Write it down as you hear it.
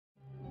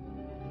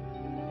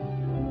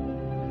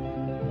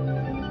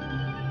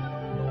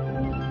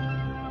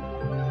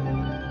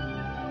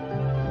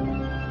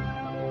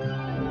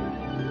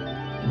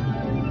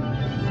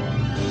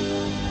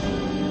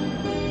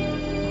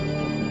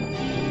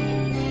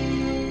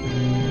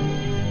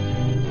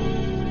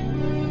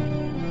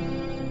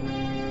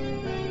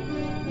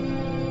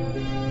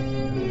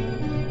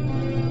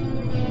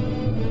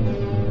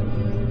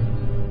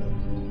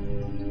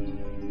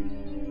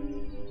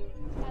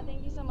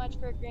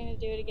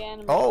again.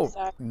 I'm really Oh,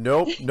 sorry.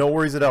 nope, no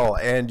worries at all.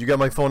 And you got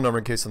my phone number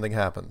in case something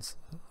happens.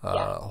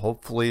 Yeah.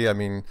 Hopefully, I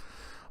mean,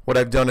 what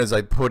I've done is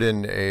I put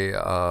in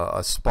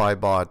a spy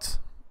bot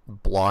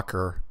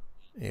blocker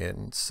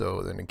in,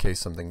 so then in case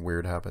something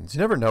weird happens.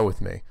 You never know with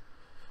me.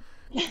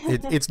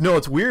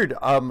 It's weird.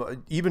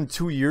 Even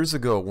 2 years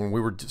ago when we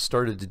were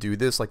started to do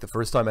this, like the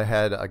first time I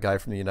had a guy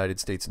from the United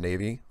States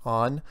Navy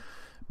on,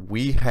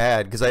 we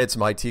had, because I had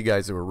some IT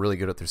guys that were really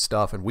good at their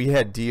stuff, and we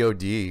had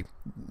DoD,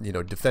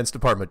 Defense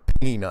Department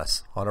pinging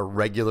us on a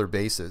regular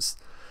basis.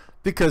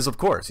 Because of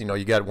course,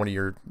 you got one of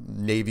your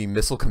Navy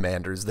missile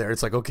commanders there.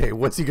 It's like, okay,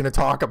 what's he going to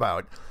talk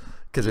about?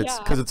 Because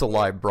it's a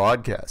live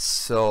broadcast.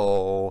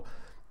 So,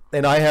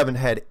 and I haven't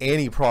had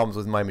any problems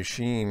with my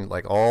machine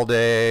like all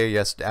day.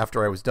 Yes,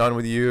 after I was done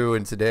with you,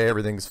 and today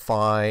everything's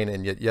fine.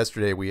 And yet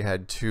yesterday we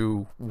had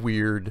 2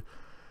 weird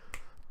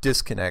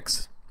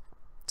disconnects.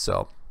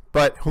 So,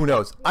 but who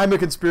knows? I'm a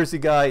conspiracy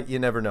guy. You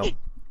never know.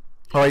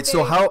 All right.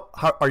 So how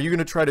are you going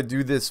to try to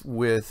do this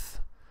with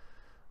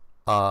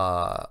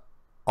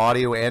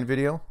audio and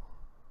video?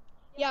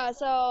 Yeah,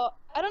 so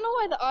I don't know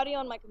why the audio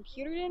on my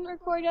computer didn't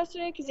record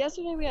yesterday, because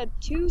yesterday we had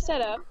 2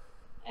 set up,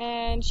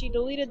 and she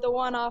deleted the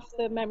one off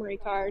the memory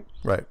card.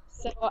 Right.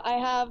 So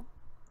I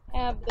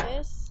have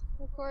this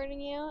recording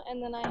you,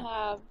 and then I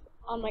have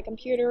on my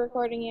computer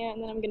recording you,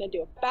 and then I'm gonna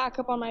do a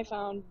backup on my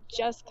phone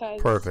just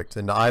cause. Perfect.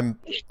 And I'm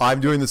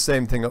doing the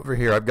same thing over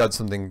here. I've got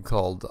something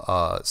called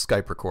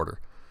Skype Recorder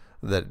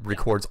that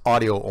records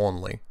audio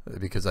only,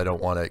 because I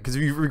don't want to, because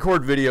if you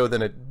record video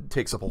then it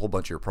takes up a whole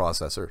bunch of your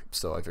processor,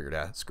 so I figured,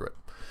 screw it.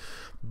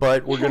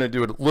 But we're going to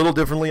do it a little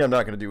differently. I'm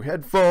not going to do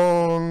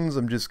headphones.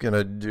 I'm just going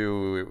to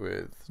do it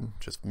with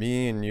just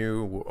me and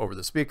you over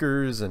the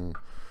speakers, and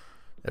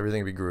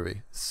everything will be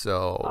groovy.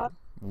 So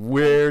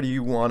where do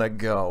you want to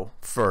go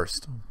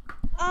first?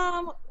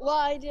 Well,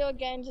 I do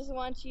again just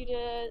want you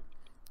to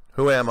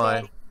Who am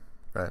I?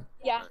 Right.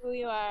 Yeah, who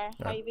you are,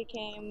 how you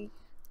became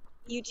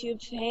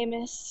YouTube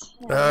famous.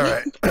 All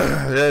right.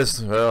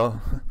 Yes,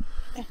 well,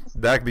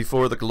 back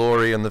before the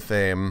glory and the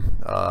fame,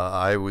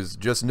 I was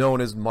just known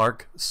as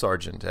Mark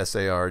Sargent,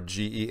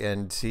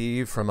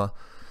 Sargent, from a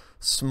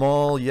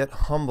small yet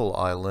humble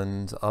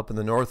island up in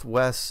the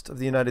northwest of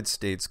the United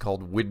States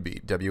called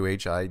Whidbey,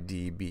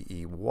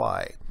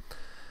 Whidbey.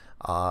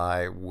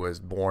 I was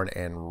born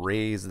and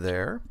raised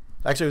there.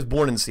 Actually, I was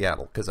born in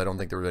Seattle, because I don't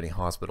think there were any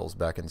hospitals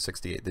back in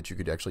 '68 that you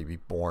could actually be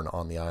born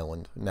on the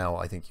island. Now,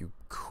 I think you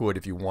could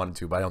if you wanted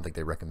to, but I don't think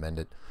they recommend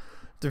it,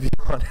 to be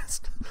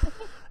honest.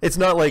 It's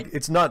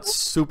not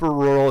super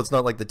rural. It's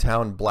not like the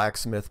town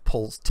blacksmith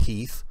pulls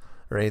teeth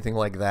or anything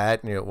like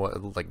that,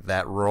 like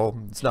that rural.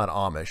 It's not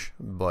Amish,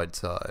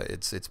 but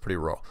it's pretty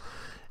rural.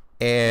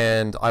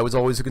 And I was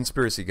always a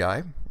conspiracy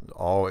guy.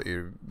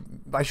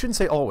 I shouldn't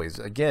say always.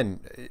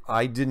 Again,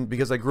 I didn't,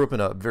 because I grew up in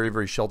a very,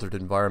 very sheltered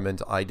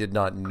environment. I did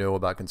not know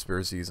about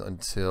conspiracies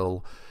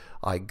until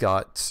I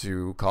got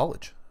to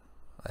college.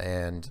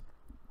 And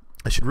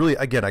I should really,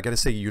 again, I got to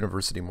say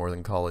university more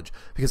than college,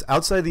 because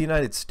outside the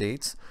United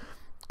States,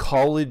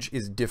 college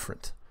is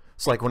different.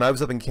 It's like when I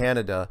was up in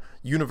Canada,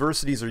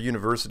 universities are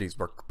universities,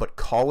 but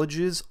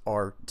colleges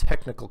are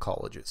technical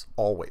colleges,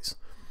 always.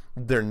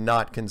 They're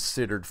not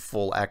considered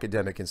full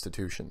academic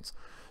institutions.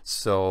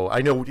 So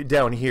I know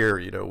down here,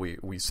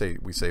 we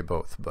say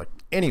both. But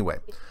anyway,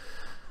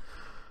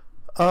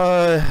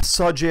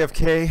 saw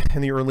JFK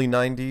in the early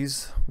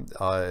 '90s,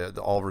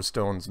 Oliver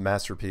Stone's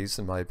masterpiece,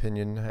 in my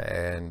opinion,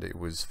 and it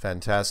was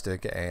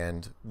fantastic.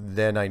 And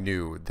then I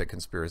knew that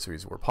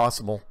conspiracies were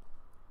possible.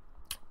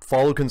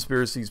 Followed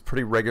conspiracies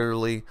pretty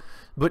regularly,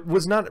 but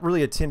was not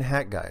really a tin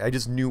hat guy. I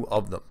just knew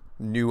of them,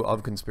 knew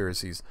of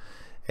conspiracies.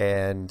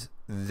 And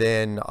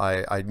then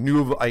I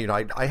knew,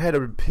 I had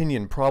an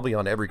opinion probably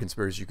on every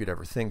conspiracy you could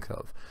ever think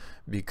of,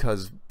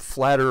 because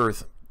Flat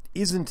Earth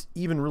isn't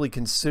even really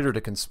considered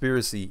a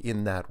conspiracy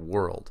in that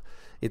world.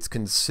 It's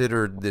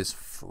considered this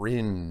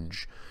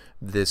fringe,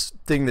 this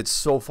thing that's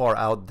so far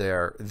out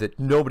there that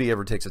nobody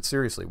ever takes it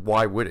seriously.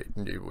 Why would it?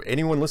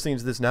 Anyone listening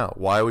to this now,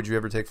 why would you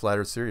ever take Flat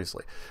Earth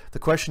seriously? The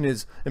question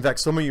is, in fact,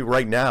 some of you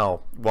right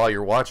now, while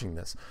you're watching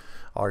this,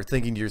 are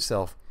thinking to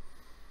yourself,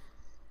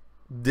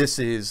 this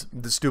is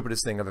the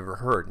stupidest thing I've ever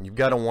heard, and you've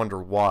got to wonder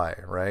why,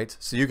 right?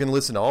 So you can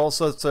listen to all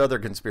sorts of other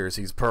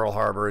conspiracies, Pearl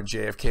Harbor and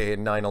JFK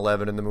and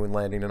 9/11 and the moon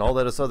landing and all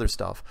that other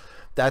stuff.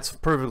 That's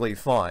perfectly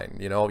fine,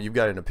 you've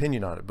got an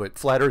opinion on it, but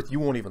Flat Earth, you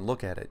won't even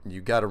look at it, and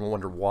you've got to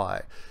wonder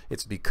why.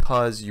 It's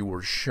because you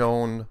were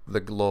shown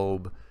the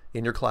globe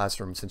in your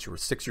classroom since you were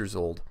 6 years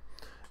old,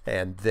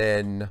 and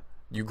then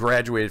you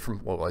graduated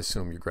from, well, I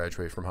assume you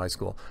graduated from high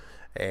school,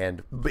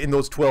 and in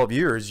those 12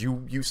 years,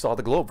 you saw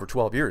the globe for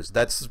 12 years.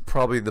 That's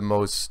probably the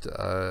most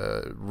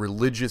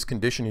religious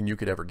conditioning you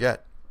could ever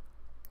get.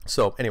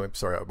 So anyway,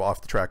 sorry, I'm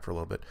off the track for a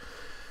little bit.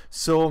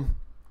 So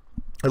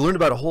I learned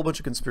about a whole bunch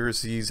of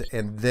conspiracies,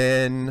 and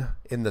then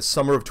in the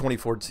summer of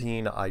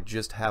 2014, I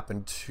just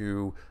happened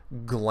to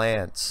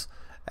glance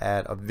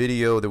at a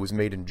video that was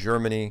made in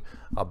Germany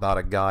about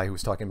a guy who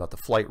was talking about the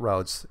flight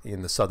routes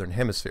in the Southern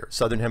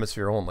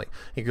Hemisphere only.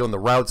 He goes, the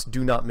routes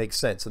do not make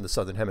sense in the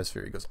Southern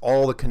Hemisphere. He goes,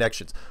 all the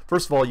connections.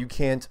 First of all, you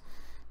can't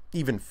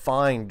even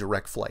find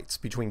direct flights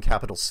between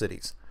capital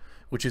cities,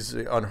 which is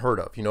unheard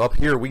of. You know, up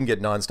here we can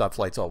get nonstop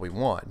flights all we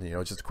want. You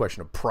know, it's just a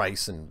question of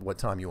price and what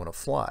time you want to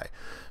fly.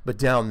 But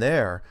down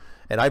there,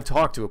 and I've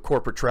talked to a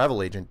corporate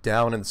travel agent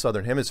down in the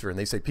Southern Hemisphere, and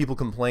they say people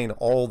complain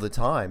all the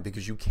time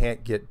because you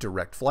can't get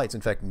direct flights.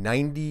 In fact,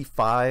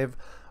 95,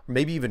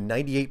 maybe even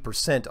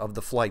 98% of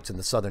the flights in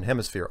the Southern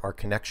Hemisphere are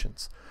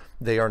connections.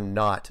 They are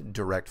not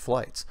direct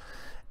flights.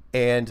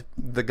 And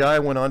the guy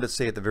went on to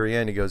say at the very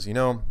end, he goes, you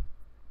know,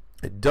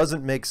 it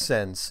doesn't make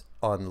sense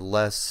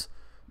unless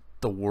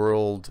the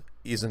world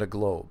isn't a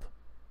globe.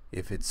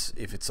 If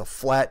it's a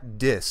flat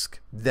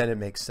disk, then it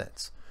makes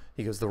sense.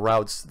 He goes, the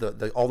routes,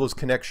 all those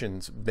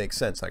connections make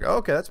sense. I go,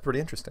 okay, that's pretty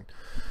interesting.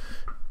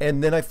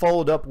 And then I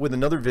followed up with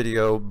another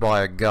video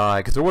by a guy,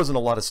 because there wasn't a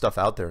lot of stuff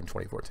out there in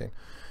 2014,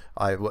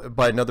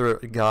 by another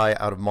guy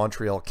out of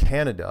Montreal,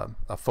 Canada,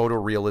 a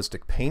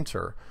photorealistic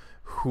painter,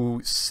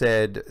 who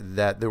said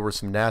that there were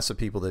some NASA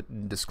people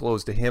that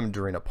disclosed to him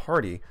during a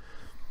party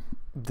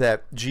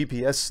that the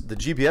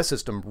GPS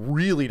system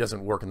really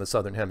doesn't work in the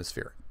Southern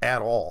Hemisphere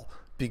at all,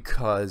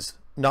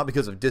 not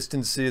because of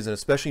distances, and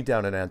especially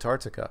down in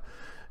Antarctica,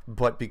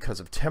 but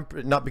because of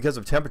not because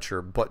of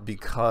temperature, but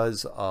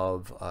because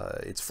of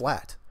it's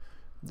flat.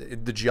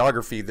 The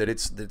geography that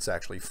it's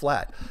actually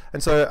flat.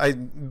 And so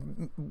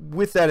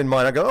with that in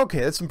mind, I go,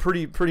 okay, that's some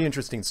pretty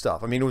interesting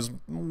stuff. I mean, it was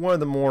one of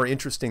the more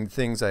interesting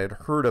things I had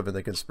heard of in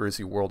the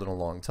conspiracy world in a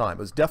long time. It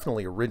was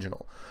definitely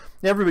original.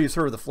 Everybody's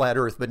heard of the flat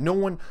Earth, but no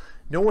one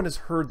has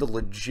heard the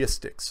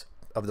logistics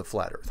of the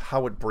flat Earth,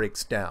 how it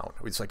breaks down.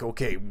 It's like,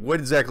 okay, what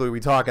exactly are we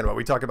talking about?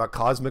 We talking about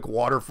cosmic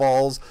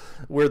waterfalls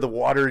where the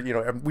water, you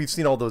know, we've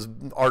seen all those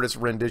artist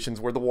renditions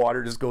where the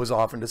water just goes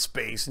off into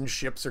space and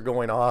ships are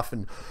going off,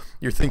 and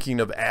you're thinking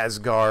of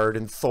Asgard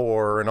and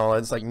Thor and all that.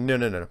 It's like,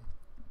 no.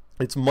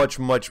 It's much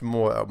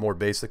more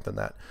basic than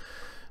that.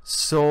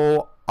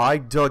 So I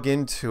dug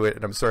into it,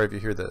 and I'm sorry if you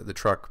hear the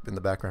truck in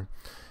the background.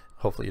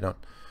 Hopefully you don't.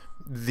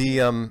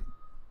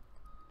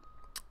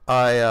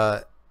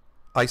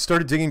 I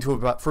started digging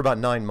for about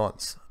 9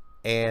 months,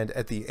 and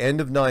at the end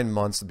of 9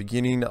 months, the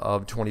beginning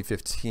of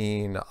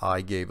 2015,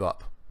 I gave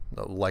up,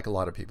 like a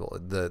lot of people.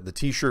 The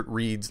t-shirt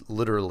reads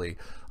literally,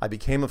 I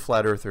became a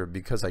flat earther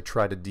because I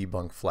tried to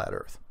debunk flat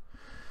Earth.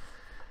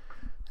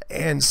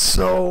 And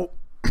so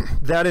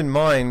that in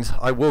mind,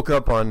 I woke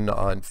up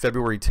on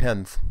February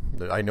 10th,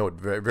 I know it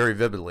very, very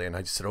vividly, and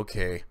I just said,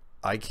 okay,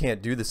 I can't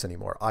do this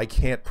anymore. I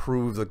can't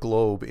prove the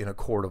globe in a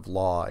court of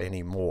law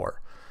anymore.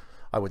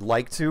 I would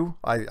like to.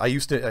 I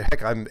used to,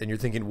 heck, and you're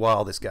thinking,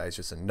 wow, this guy's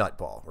just a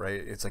nutball, right?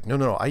 It's like,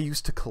 no. I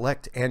used to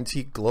collect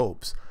antique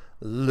globes.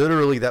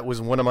 Literally, that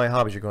was one of my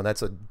hobbies. You're going,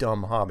 that's a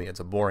dumb hobby. It's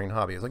a boring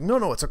hobby. It's like,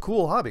 no, it's a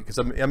cool hobby because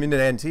I'm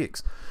into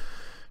antiques.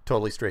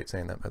 Totally straight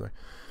saying that, by the way.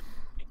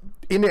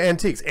 Into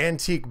antiques,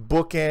 antique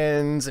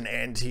bookends and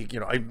antique, you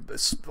know,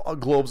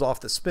 globes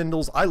off the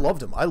spindles. I loved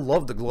them. I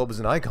love the globe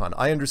as an icon.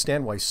 I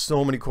understand why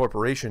so many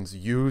corporations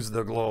use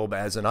the globe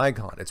as an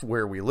icon. It's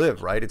where we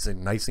live, right? It's a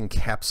nice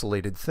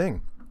encapsulated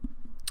thing.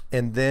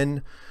 And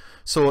then,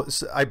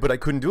 but I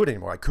couldn't do it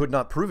anymore. I could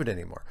not prove it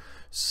anymore.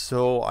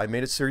 So I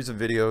made a series of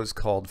videos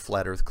called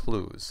Flat Earth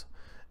Clues.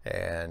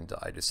 And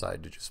I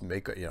decided to just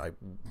I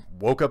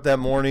woke up that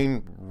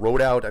morning, wrote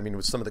out, I mean, it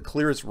was some of the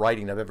clearest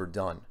writing I've ever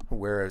done,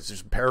 where it's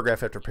just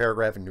paragraph after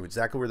paragraph, and knew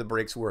exactly where the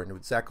breaks were, and knew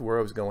exactly where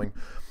I was going.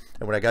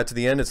 And when I got to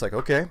the end, it's like,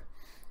 okay,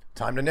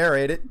 time to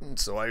narrate it. And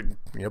so I,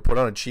 put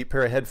on a cheap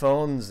pair of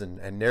headphones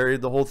and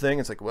narrated the whole thing.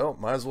 It's like, well,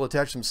 might as well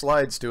attach some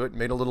slides to it.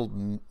 Made a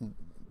little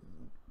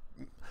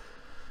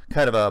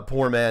kind of a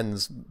poor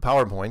man's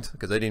PowerPoint,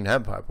 because I didn't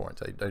have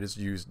PowerPoint. I just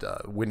used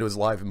Windows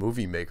Live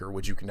Movie Maker,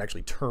 which you can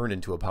actually turn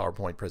into a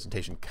PowerPoint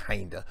presentation,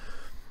 kinda.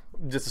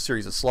 Just a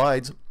series of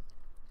slides.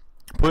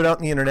 Put it out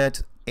on the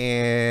internet,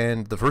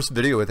 and the first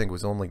video, I think,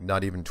 was only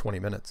not even 20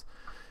 minutes.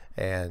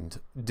 And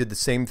did the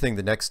same thing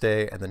the next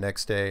day, and the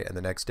next day, and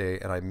the next day,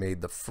 and I made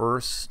the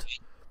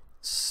first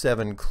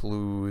 7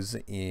 clues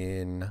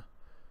in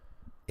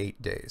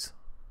 8 days.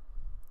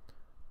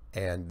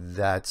 And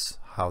that's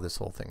how this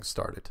whole thing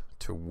started,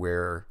 to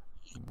where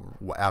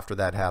after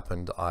that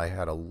happened, I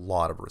had a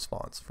lot of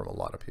response from a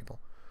lot of people.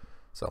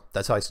 So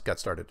that's how I got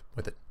started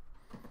with it.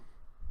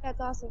 That's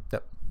awesome.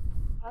 Yep.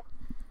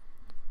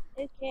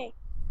 Okay,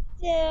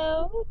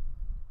 so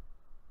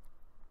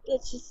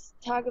let's just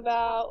talk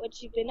about what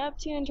you've been up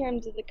to in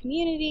terms of the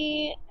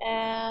community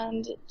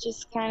and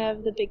just kind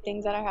of the big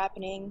things that are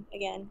happening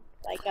again,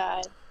 like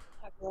talk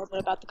a little bit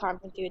about the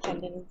conference you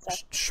attended and stuff.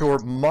 Sure.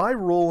 My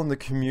role in the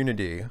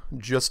community,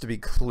 just to be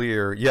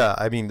clear, yeah,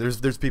 I mean,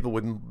 there's people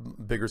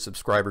with bigger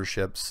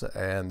subscriberships,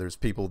 and there's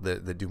people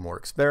that do more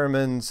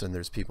experiments, and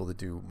there's people that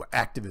do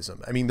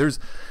activism. I mean,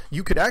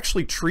 you could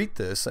actually treat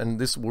this, and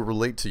this will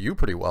relate to you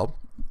pretty well,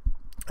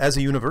 as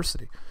a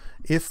university.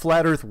 If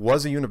Flat Earth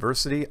was a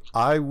university,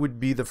 I would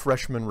be the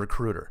freshman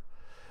recruiter,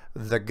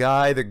 the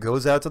guy that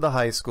goes out to the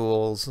high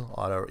schools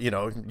on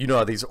a,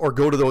 how these, or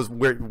go to those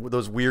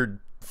weird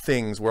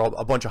things where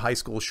a bunch of high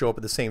schools show up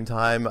at the same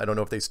time. I don't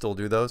know if they still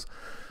do those.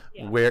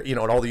 Yeah. Where, and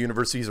all the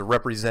universities are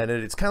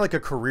represented. It's kind of like a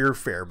career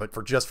fair, but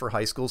just for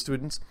high school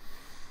students.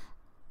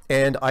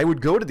 And I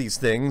would go to these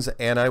things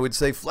and I would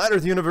say, Flat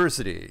Earth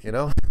University,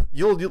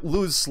 you'll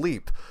lose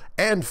sleep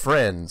and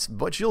friends,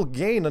 but you'll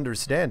gain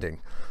understanding.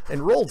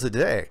 Enroll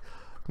today.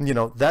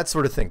 That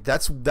sort of thing.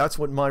 That's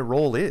what my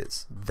role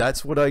is.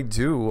 That's what I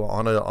do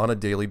on a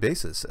daily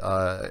basis.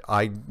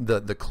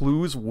 The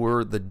clues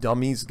were the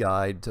dummy's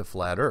guide to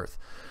Flat Earth.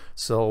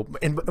 So,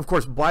 and of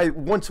course,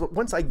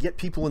 once I get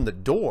people in the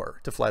door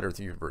to Flat Earth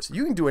University,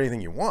 you can do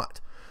anything you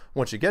want.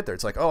 Once you get there,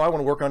 it's like, oh, I want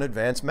to work on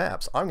advanced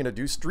maps. I'm going to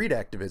do street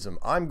activism.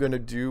 I'm going to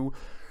do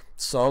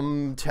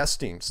some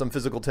testing, some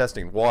physical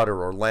testing,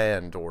 water or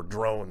land or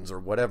drones or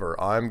whatever.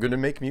 I'm going to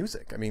make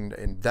music. I mean,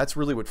 and that's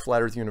really what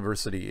Flat Earth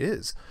University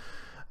is.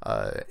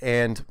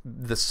 And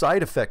the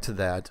side effect to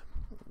that,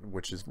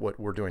 which is what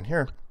we're doing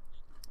here,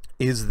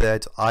 is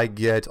that I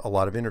get a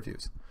lot of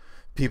interviews.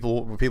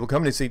 People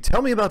come and say,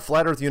 tell me about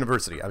Flat Earth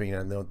University. I mean,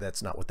 I know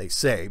that's not what they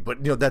say,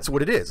 but that's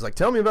what it is. Like,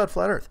 tell me about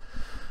Flat Earth.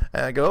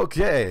 And I go,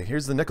 okay,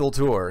 here's the nickel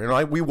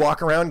tour. We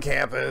walk around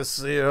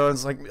campus.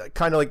 It's like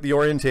kind of like the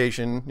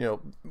orientation.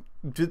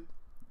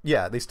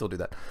 Yeah, they still do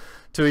that.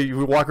 So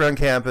you walk around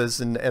campus,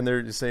 and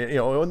they're just saying,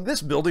 in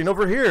this building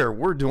over here,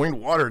 we're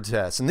doing water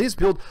tests, and these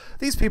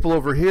people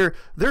over here,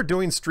 they're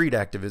doing street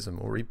activism,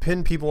 where we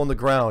pin people on the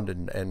ground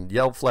and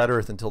yell Flat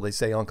Earth until they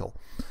say uncle,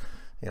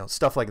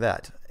 stuff like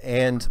that.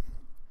 And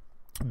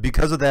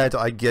because of that,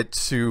 I get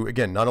to,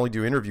 again, not only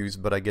do interviews,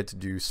 but I get to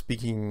do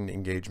speaking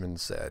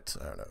engagements at,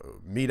 I don't know,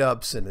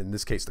 meetups, and in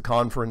this case, the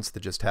conference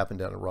that just happened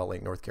down in Raleigh,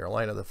 North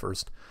Carolina, the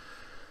first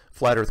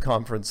Flat Earth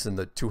conference in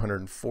the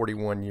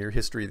 241-year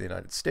history of the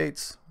United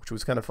States, which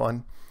was kind of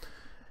fun.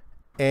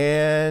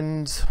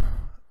 And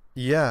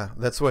yeah,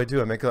 that's what I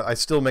do. I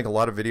still make a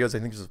lot of videos. I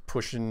think just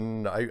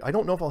pushing, I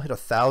don't know if I'll hit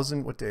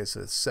 1,000. What day is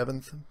it?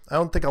 7th? I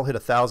don't think I'll hit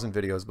 1,000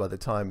 videos by the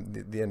time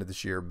the end of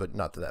this year, but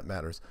not that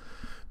matters.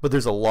 But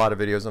there's a lot of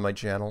videos on my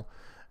channel.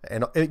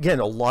 And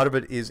again, a lot of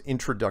it is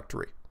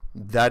introductory.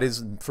 That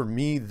is, for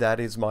me, that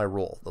is my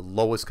role, the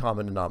lowest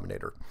common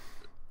denominator.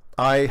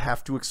 I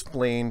have to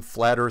explain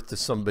Flat Earth to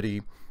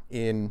somebody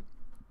in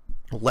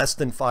less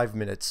than 5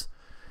 minutes.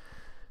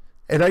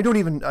 And I don't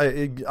even,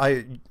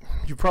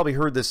 you probably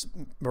heard this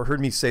or heard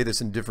me say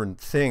this in different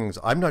things.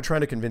 I'm not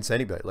trying to convince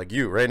anybody like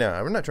you right now.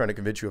 I'm not trying to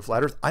convince you of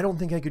Flat Earth. I don't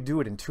think I could do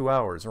it in 2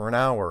 hours or an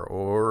hour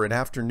or an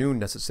afternoon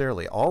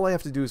necessarily. All I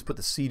have to do is put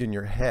the seed in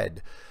your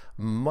head,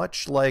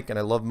 much like, and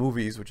I love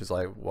movies, which is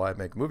like why I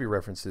make movie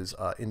references,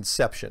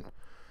 Inception,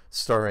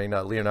 starring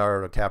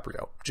Leonardo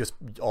DiCaprio. Just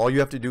all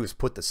you have to do is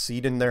put the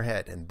seed in their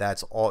head, and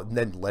that's all, and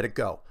then let it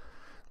go.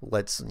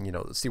 Let's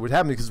see what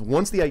happens, because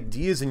once the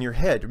idea is in your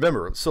head,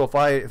 remember, so if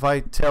I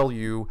tell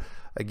you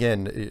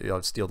again,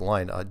 I'll steal the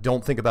line,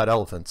 don't think about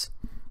elephants,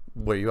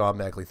 what are you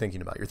automatically thinking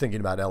about? You're thinking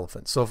about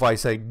elephants. So if I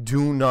say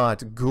do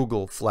not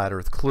Google Flat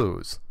Earth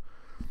clues,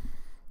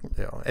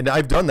 and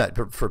I've done that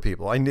for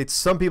people.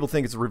 Some people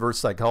think it's reverse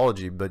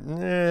psychology, but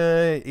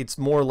it's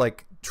more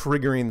like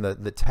triggering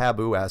the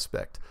taboo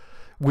aspect,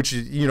 which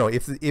is,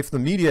 if the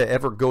media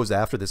ever goes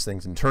after this thing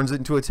and turns it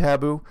into a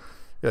taboo,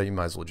 you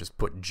might as well just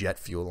put jet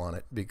fuel on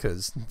it,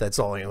 because that's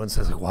all anyone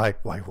says.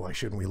 Like, why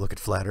shouldn't we look at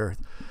Flat Earth?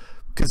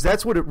 Because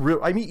that's what it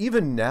really, I mean,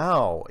 even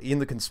now in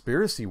the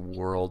conspiracy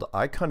world,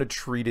 I kind of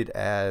treat it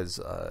as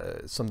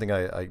something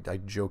I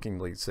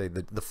jokingly say,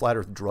 the Flat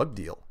Earth drug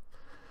deal,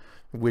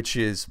 which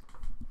is,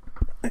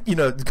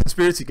 the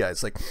conspiracy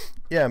guys like,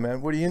 yeah,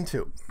 man, what are you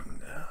into?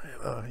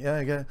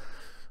 Yeah,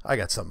 I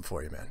got something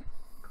for you, man.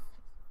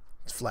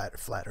 It's flat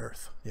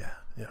Earth. Yeah.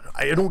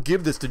 I don't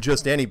give this to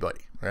just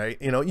anybody, right?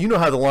 You know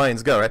how the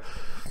lines go, right?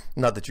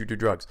 Not that you do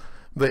drugs,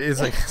 but it's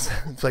like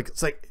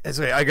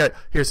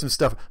here's some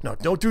stuff. No,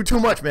 don't do too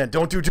much, man.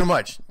 Don't do too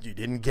much. You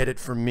didn't get it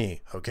from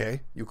me,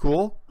 okay? You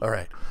cool? All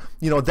right.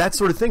 That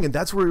sort of thing, and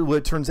that's where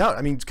it turns out.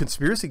 I mean,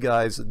 conspiracy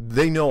guys,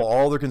 they know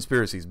all their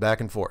conspiracies back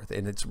and forth,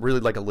 and it's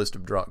really like a list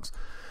of drugs.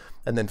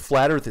 And then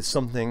Flat Earth is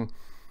something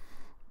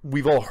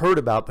we've all heard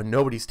about, but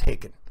nobody's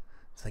taken.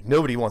 It's like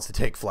nobody wants to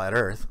take Flat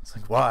Earth. It's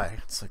like, why?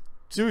 It's like,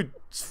 dude,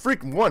 it's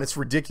freaking it's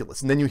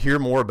ridiculous. And then you hear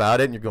more about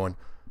it and you're going,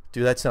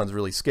 dude, that sounds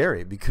really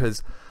scary,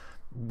 because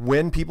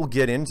when people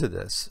get into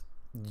this,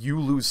 you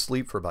lose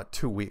sleep for about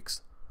 2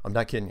 weeks. I'm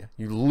not kidding you.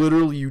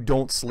 You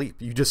don't sleep.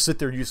 You just sit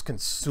there and you just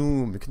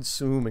consume,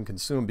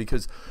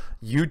 because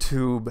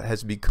YouTube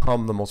has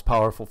become the most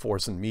powerful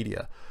force in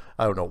media.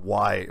 I don't know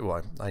why.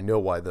 Well, I know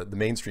why the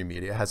mainstream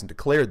media hasn't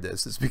declared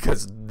this. It's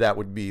because that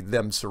would be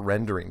them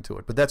surrendering to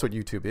it. But that's what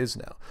YouTube is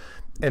now.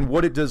 And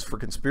what it does for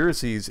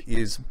conspiracies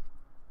is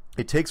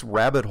it takes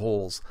rabbit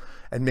holes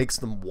and makes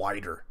them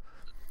wider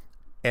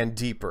and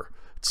deeper.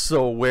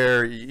 So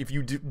where if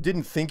you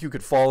didn't think you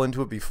could fall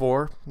into it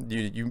before,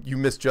 you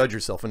misjudge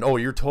yourself, and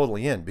you're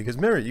totally in, because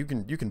remember, you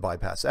can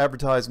bypass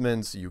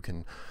advertisements. You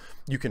can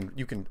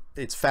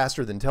it's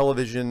faster than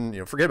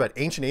television. Forget about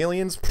Ancient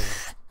Aliens.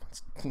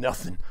 It's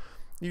nothing.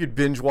 You could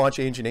binge watch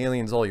Ancient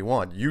Aliens all you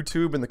want.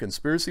 YouTube and the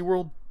conspiracy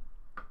world,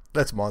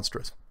 that's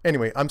monstrous.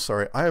 Anyway, I'm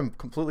sorry. I am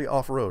completely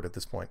off road at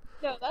this point.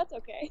 No, that's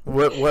okay.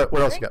 What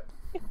else you got?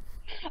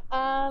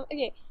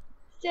 Okay.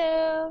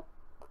 So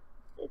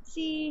let's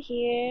see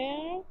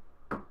here.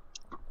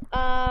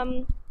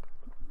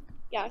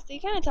 Yeah, so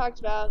you kind of talked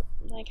about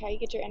like how you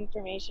get your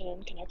information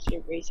and connect to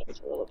your research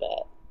a little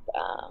bit.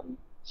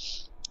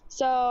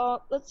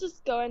 So let's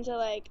just go into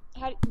like,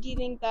 how do you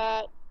think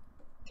that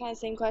kind of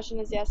same question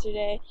as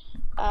yesterday,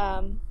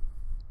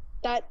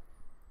 that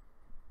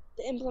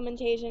the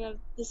implementation of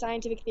the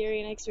scientific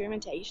theory and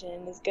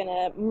experimentation is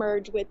gonna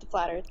merge with the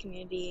flat Earth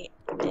community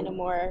in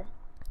a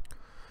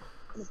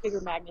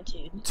bigger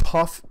magnitude?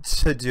 Tough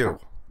to do.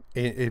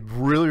 It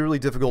really, really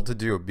difficult to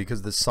do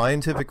because the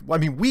scientific, I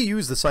mean, we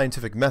use the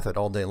scientific method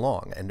all day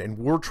long and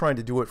we're trying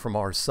to do it from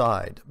our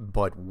side,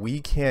 but we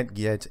can't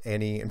get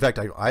any, in fact,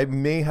 I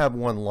may have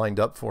one lined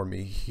up for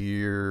me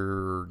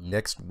here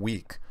next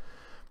week.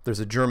 There's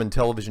a German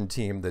television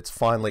team that's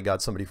finally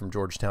got somebody from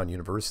Georgetown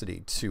University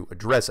to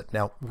address it.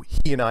 Now,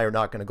 he and I are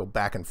not going to go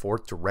back and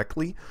forth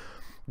directly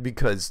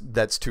because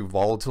that's too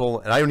volatile.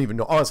 And I don't even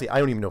know, honestly, I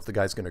don't even know if the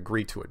guy's going to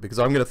agree to it because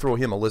I'm going to throw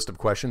him a list of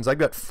questions. I've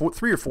got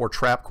 3 or 4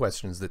 trap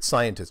questions that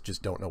scientists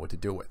just don't know what to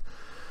do with.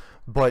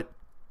 But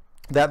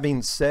that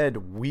being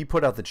said, we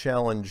put out the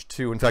challenge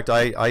to, in fact,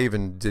 I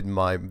even did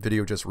my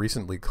video just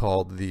recently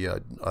called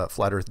the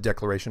Flat Earth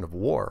Declaration of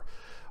War,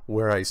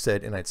 where I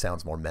said, and it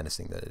sounds more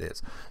menacing than it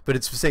is, but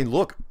it's saying,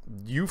 look,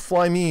 you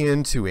fly me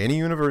into any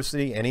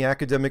university, any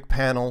academic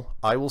panel,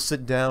 I will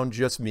sit down,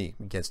 just me,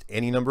 against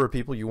any number of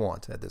people you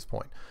want at this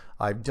point.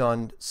 I've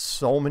done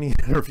so many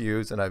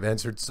interviews and I've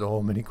answered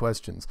so many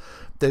questions.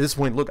 At this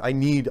point, look, I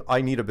need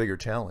a bigger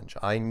challenge.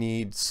 I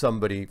need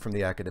somebody from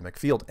the academic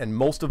field, and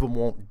most of them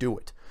won't do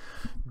it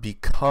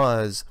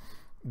because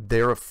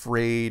they're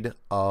afraid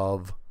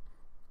of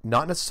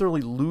not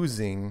necessarily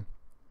losing,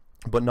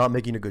 but not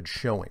making a good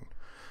showing.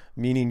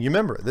 Meaning, you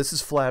remember, this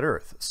is flat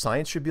Earth.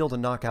 Science should be able to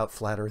knock out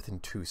flat Earth in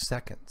 2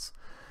 seconds.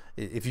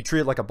 If you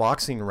treat it like a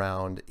boxing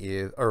round,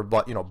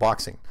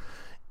 boxing,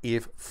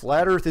 if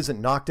flat Earth isn't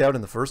knocked out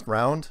in the first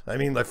round, I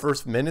mean, the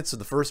first minutes of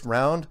the first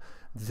round,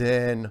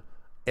 then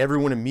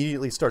everyone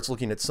immediately starts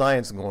looking at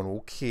science and going,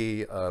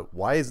 okay,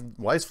 why is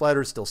flat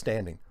Earth still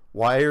standing?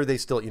 Why are they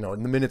still,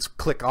 and the minutes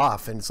click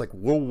off and it's like,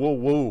 whoa, whoa,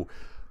 whoa.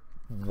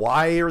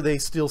 Why are they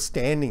still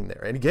standing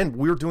there? And again,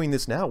 we're doing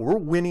this now. We're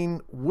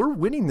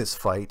winning this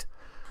fight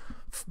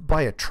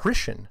by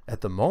attrition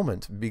at the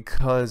moment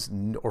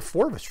or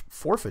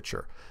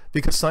forfeiture,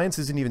 because science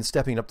isn't even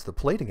stepping up to the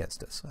plate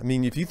against us. I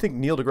mean, if you think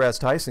Neil deGrasse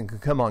Tyson can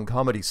come on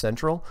Comedy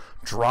Central,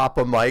 drop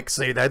a mic,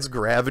 say that's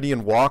gravity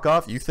and walk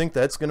off, you think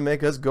that's going to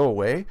make us go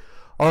away?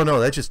 Oh no,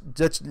 that's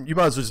you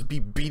might as well just be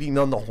beating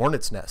on the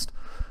hornet's nest.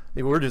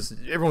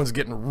 Everyone's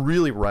getting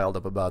really riled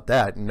up about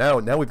that. And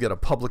now we've got a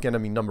public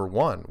enemy number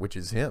 1, which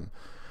is him.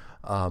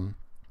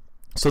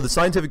 So the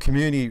scientific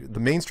community, the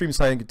mainstream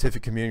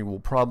scientific community, will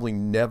probably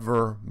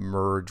never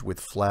merge with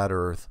flat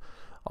Earth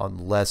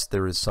unless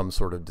there is some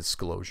sort of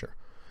disclosure.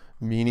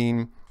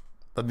 Meaning,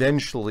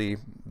 eventually,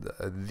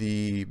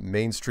 the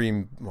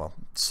mainstream, well,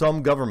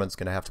 some government's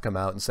going to have to come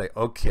out and say,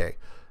 okay,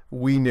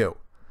 we knew,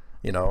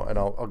 and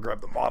I'll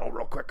grab the model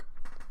real quick.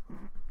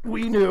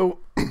 We knew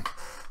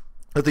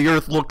that the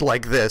Earth looked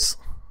like this,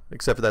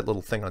 except for that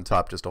little thing on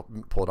top, just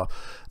don't pull it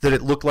off, that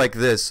it looked like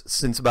this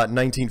since about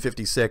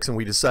 1956, and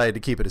we decided to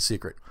keep it a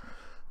secret.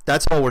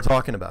 That's all we're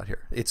talking about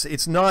here.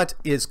 It's not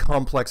as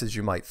complex as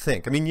you might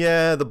think. I mean,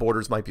 yeah, the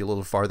borders might be a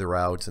little farther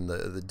out, and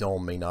the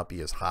dome may not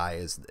be as high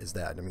as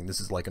that. I mean,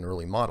 this is like an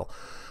early model.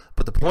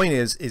 But the point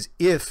is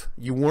if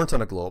you weren't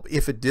on a globe,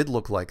 if it did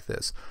look like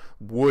this,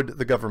 would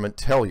the government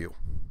tell you?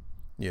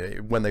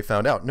 When they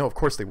found out? No, of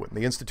course they wouldn't.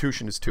 The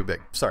institution is too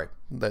big. Sorry,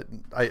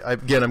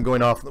 again, I'm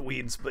going off the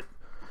weeds, but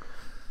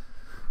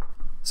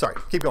sorry,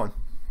 keep going.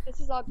 This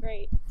is all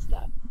great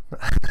stuff.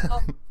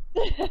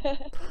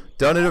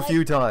 Done it a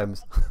few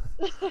times.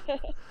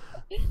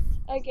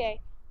 Okay.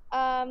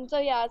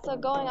 So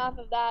going off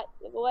of that,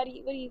 what do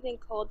you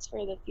think holds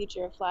for the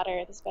future of flat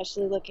Earth,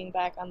 especially looking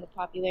back on the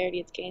popularity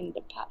it's gained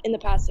in the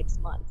past 6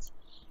 months?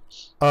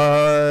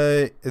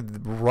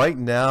 Right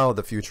now,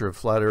 the future of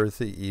flat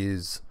Earth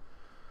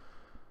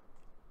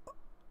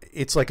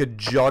it's like a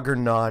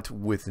juggernaut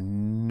with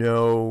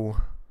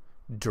no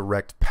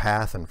direct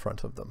path in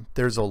front of them.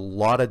 There's a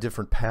lot of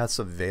different paths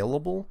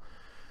available.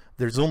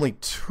 There's only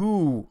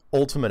 2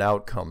 ultimate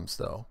outcomes,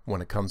 though,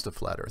 when it comes to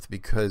flat Earth,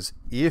 because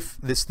if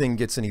this thing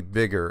gets any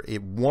bigger,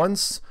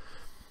 once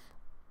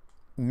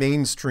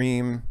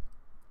mainstream,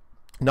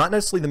 not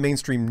necessarily the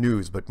mainstream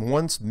news, but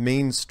once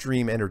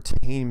mainstream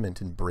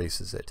entertainment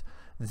embraces it,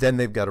 then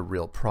they've got a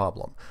real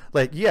problem.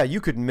 Like, yeah,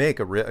 you could make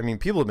I mean,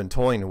 people have been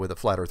toying with a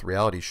flat Earth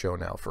reality show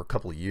now for a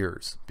couple of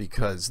years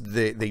because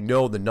they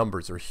know the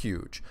numbers are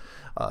huge.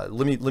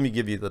 Let me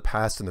give you the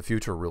past and the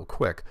future real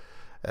quick.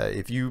 Back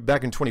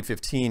in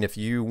 2015, if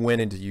you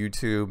went into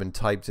YouTube and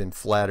typed in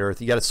flat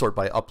Earth, you got to sort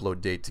by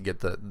upload date to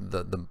get the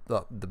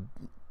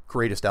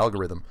greatest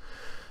algorithm.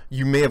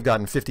 you may have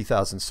gotten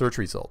 50,000 search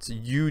results.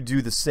 You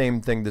do the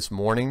same thing this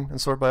morning and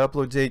sort by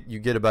upload date, you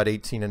get about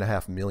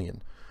 18.5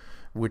 million,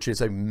 which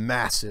is a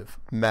massive,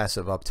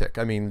 massive uptick.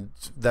 I mean,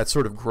 that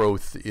sort of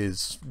growth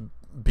is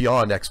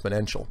beyond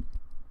exponential.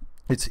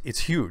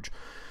 It's huge.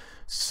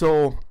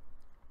 So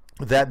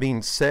that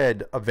being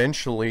said,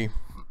 eventually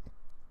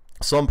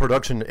some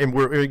production, and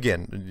we're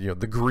again, you know,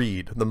 the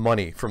greed, the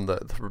money from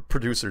the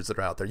producers that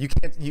are out there.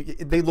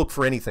 They look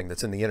for anything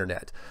that's in the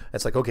internet.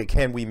 It's like, okay,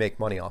 can we make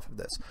money off of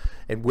this?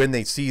 And when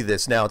they see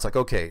this now, it's like,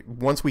 okay,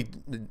 once we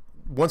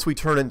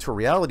turn it into a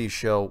reality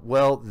show,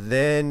 well,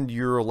 then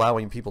you're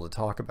allowing people to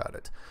talk about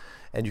it.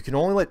 And you can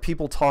only let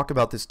people talk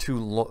about this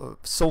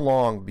so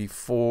long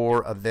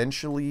before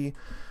eventually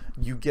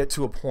you get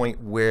to a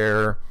point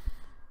where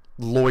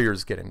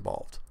lawyers get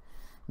involved.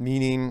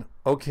 Meaning,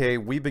 okay,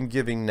 we've been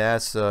giving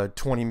NASA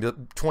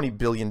 $20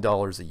 billion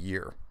a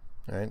year.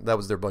 Right? That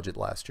was their budget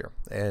last year.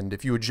 And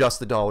if you adjust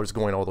the dollars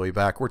going all the way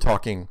back, we're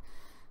talking,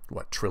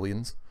 what,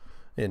 trillions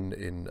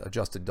in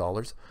adjusted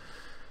dollars.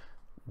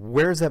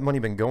 Where's that money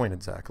been going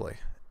exactly?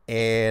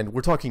 And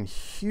we're talking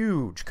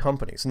huge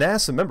companies.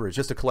 NASA, remember, is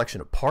just a collection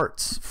of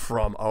parts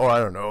from, oh, I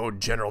don't know,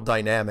 General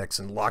Dynamics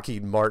and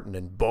Lockheed Martin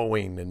and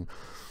Boeing and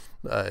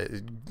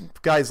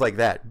guys like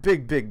that.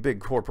 Big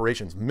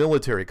corporations,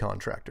 military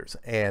contractors.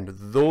 And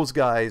those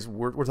guys,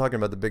 we're talking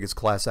about the biggest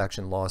class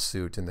action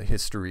lawsuit in the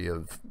history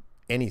of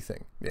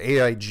anything.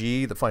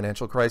 AIG, the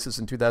financial crisis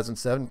in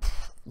 2007,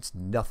 it's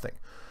nothing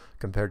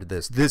compared to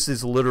this. This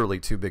is literally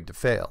too big to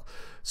fail.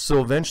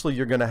 So eventually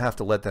you're going to have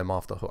to let them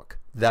off the hook.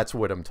 That's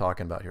what I'm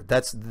talking about here.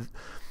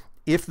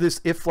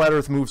 If Flat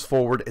Earth moves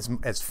forward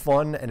as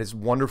fun and as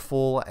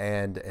wonderful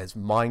and as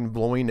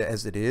mind-blowing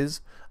as it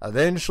is,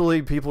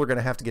 eventually people are going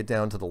to have to get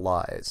down to the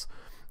lies,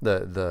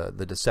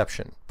 the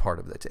deception part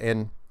of it.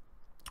 And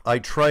I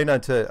try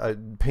not to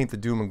paint the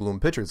doom and gloom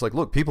picture. It's like,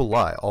 look, people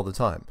lie all the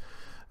time.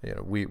 You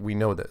know, we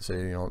know this.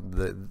 You know,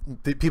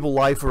 the people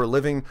lie for a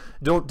living.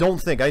 Don't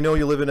think. I know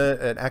you live in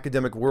an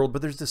academic world,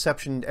 but there's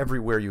deception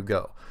everywhere you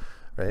go.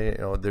 Right? You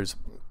know, there's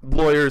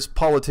lawyers,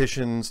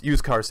 politicians,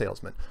 used car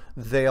salesmen.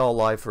 They all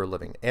lie for a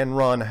living.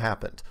 Enron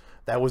happened.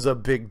 That was a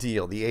big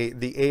deal.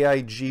 The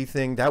AIG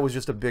thing, that was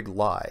just a big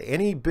lie.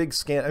 Any big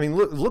scandal. I mean,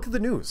 look at the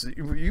news.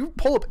 You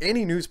pull up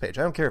any news page.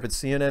 I don't care if it's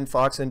CNN,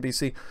 Fox,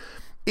 NBC.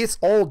 It's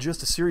all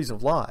just a series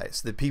of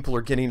lies that people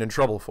are getting in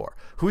trouble for.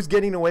 Who's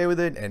getting away with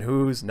it and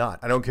who's not?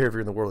 I don't care if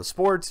you're in the world of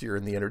sports, you're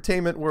in the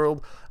entertainment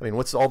world. I mean,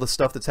 what's all the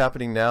stuff that's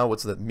happening now?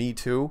 What's the Me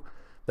Too?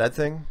 That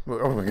thing?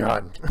 Oh my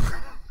God.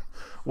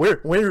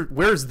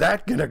 Where's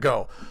that gonna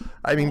go?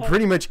 I mean,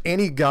 pretty much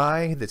any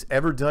guy that's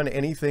ever done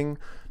anything,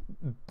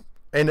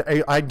 and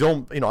I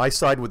don't, you know, I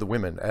side with the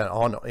women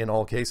in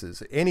all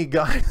cases. Any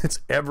guy that's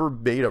ever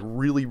made a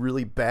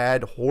really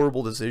bad,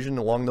 horrible decision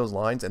along those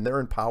lines, and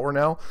they're in power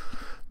now,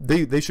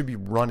 they should be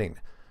running.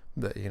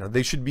 You know,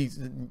 they should be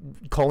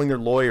calling their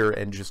lawyer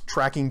and just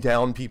tracking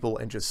down people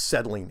and just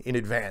settling in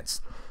advance.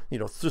 You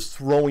know, just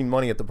throwing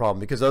money at the problem,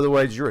 because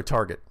otherwise you're a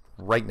target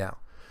right now.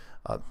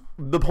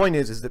 The point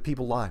is that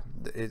people lie.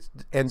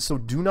 And so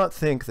do not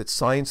think that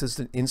science is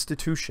an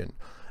institution.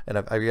 And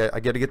I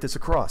got to get this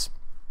across.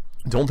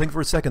 Don't think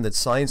for a second that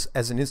science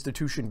as an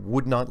institution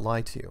would not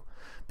lie to you,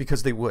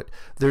 because they would.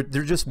 They're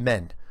just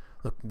men.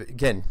 Look,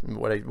 again,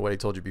 what I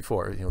told you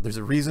before, you know, there's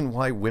a reason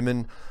why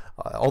women,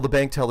 all the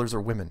bank tellers are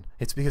women.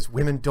 It's because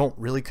women don't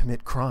really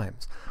commit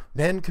crimes.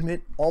 Men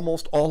commit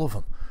almost all of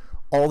them,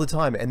 all the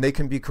time, and they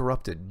can be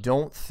corrupted.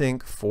 Don't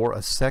think for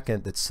a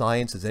second that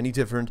science is any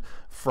different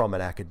from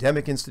an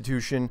academic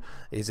institution,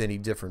 is any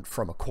different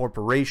from a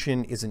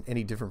corporation, isn't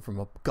any different from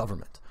a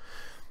government.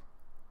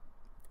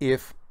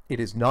 If it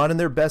is not in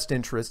their best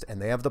interest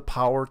and they have the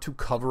power to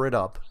cover it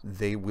up,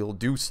 they will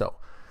do so.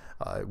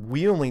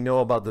 We only know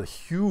about the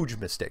huge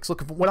mistakes.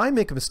 Look, when I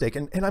make a mistake,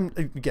 and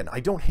I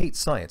don't hate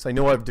science. I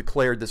know I've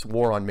declared this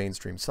war on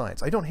mainstream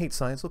science. I don't hate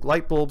science. Look,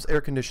 light bulbs, air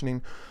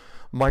conditioning,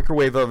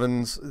 microwave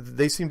ovens,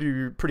 they seem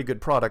to be pretty good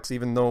products,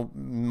 even though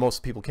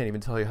most people can't even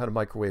tell you how a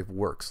microwave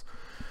works.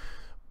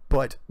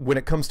 But when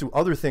it comes to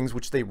other things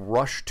which they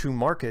rush to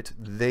market,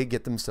 they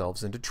get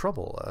themselves into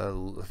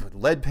trouble.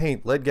 Lead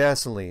paint, lead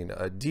gasoline,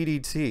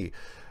 DDT,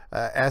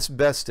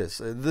 asbestos,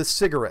 the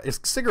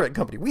cigarette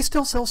company. We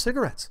still sell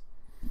cigarettes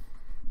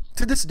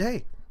to this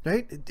day,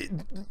 right?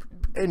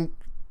 And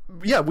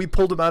yeah, we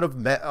pulled them out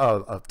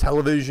of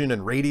television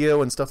and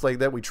radio and stuff like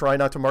that. We try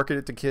not to market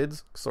it to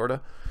kids, sort of.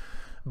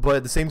 But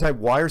at the same time,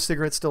 why are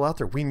cigarettes still out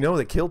there? We know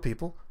they kill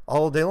people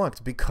all day long. It's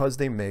because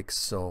they make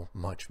so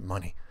much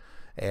money.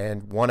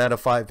 And 1 out of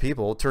 5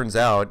 people, it turns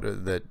out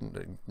that,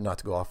 not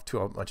to go off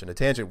too much on a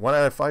tangent, 1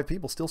 out of 5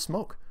 people still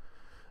smoke.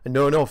 And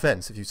no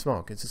offense if you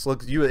smoke. It's just,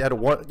 look, you had a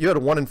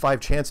 1 in 5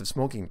 chance of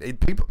smoking.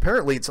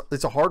 Apparently, it's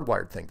a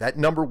hardwired thing. That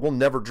number will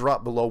never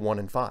drop below 1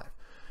 in 5.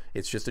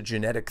 It's just a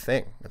genetic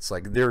thing. It's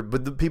like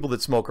but the people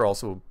that smoke are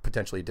also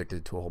potentially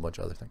addicted to a whole bunch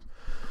of other things.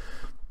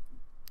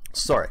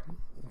 Sorry.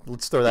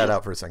 Let's throw that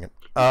out for a second.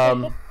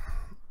 What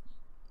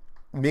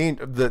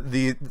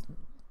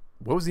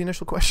was the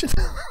initial question?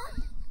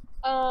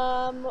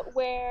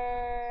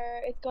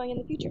 Where it's going in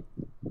the future.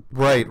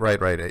 Right, right,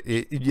 right.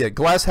 Yeah,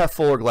 glass half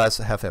full or glass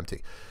half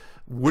empty.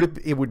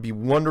 It would be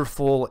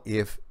wonderful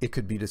if it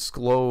could be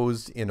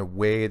disclosed in a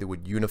way that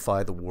would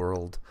unify the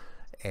world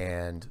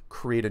and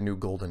create a new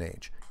golden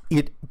age.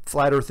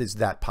 Flat Earth is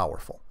that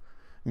powerful.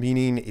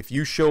 Meaning, if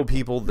you show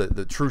people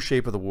the true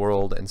shape of the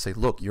world and say,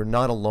 look, you're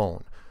not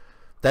alone.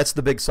 That's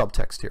the big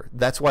subtext here.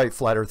 That's why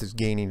Flat Earth is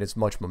gaining as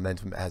much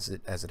momentum as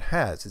it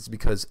has. It's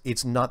because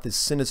it's not this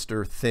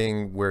sinister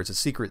thing where it's a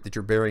secret that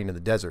you're burying in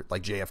the desert,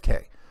 like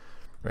JFK,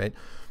 right?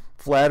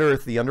 Flat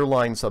Earth, the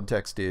underlying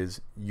subtext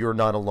is you're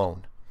not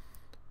alone.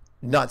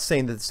 Not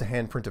saying that it's a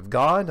handprint of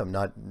God. I'm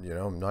not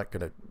going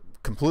to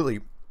completely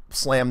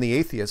slam the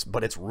atheist,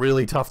 but it's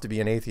really tough to be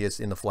an atheist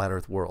in the Flat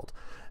Earth world.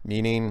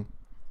 Meaning,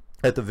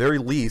 at the very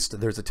least,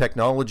 there's a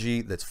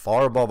technology that's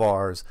far above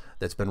ours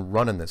that's been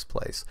running this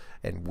place,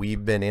 and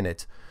we've been in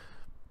it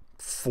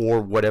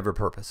for whatever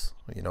purpose.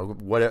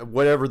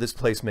 Whatever this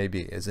place may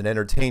be. Is it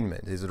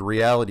entertainment? Is it a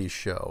reality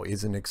show?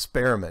 Is it an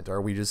experiment?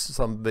 Are we just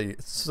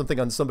something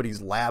on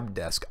somebody's lab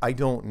desk? I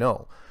don't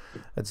know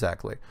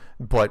exactly.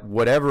 But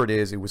whatever it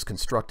is, it was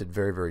constructed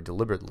very, very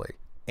deliberately.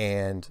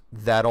 And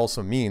that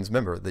also means,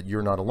 remember, that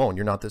you're not alone.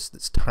 You're not this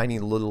tiny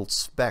little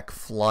speck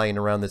flying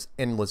around this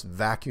endless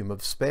vacuum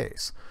of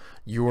space.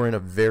 You are in a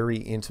very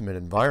intimate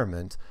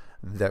environment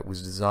that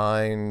was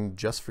designed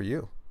just for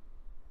you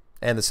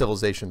and the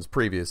civilizations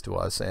previous to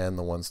us and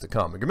the ones to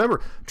come. Remember,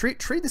 treat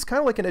this kind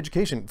of like an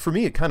education. For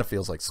me, it kind of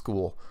feels like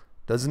school,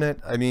 doesn't it?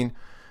 I mean,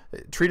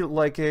 treat it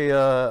like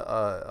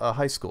a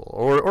high school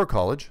or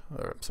college,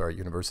 or sorry,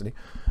 university,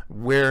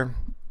 where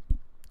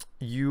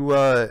you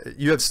have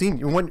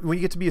when you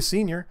get to be a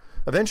senior,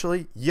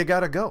 eventually you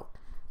gotta go.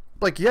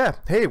 Like, yeah,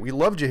 hey, we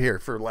loved you here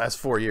for the last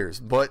 4 years,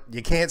 but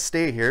you can't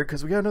stay here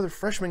because we got another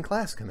freshman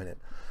class coming in.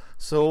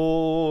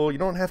 So you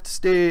don't have to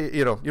stay,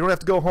 you don't have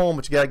to go home,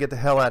 but you got to get the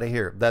hell out of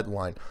here. That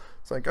line.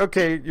 It's like,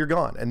 okay, you're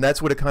gone. And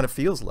that's what it kind of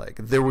feels like.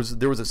 There was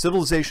a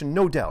civilization,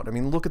 no doubt. I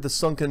mean, look at the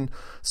sunken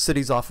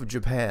cities off of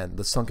Japan,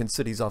 the sunken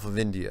cities off of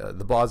India,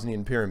 the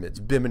Bosnian pyramids,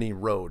 Bimini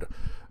Road.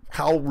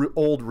 How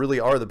old really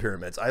are the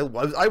pyramids? I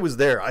was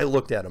there. I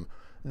looked at them.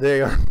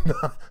 They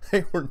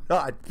were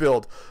not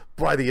built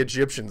by the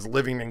Egyptians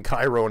living in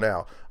Cairo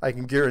now. I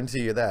can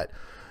guarantee you that.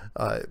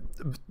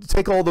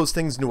 Take all those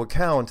things into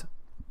account.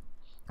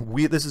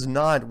 We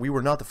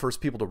were not the first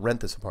people to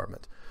rent this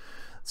apartment.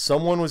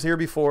 Someone was here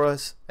before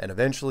us, and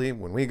eventually,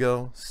 when we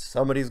go,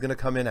 somebody's going to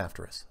come in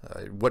after us.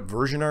 What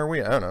version are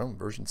we? I don't know,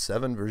 version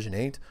 7, version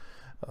 8.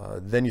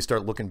 Then you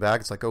start looking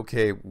back. It's like,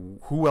 okay,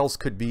 who else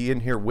could be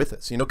in here with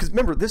us? Because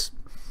remember, this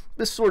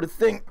sort of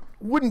thing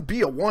wouldn't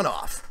be a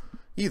one-off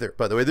either.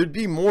 By the way, there'd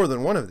be more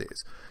than one of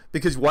these.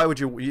 Because why would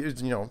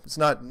it's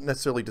not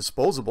necessarily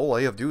disposable. All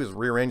you have to do is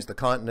rearrange the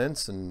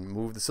continents and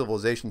move the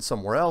civilization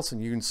somewhere else,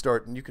 and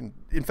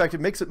in fact, it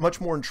makes it much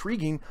more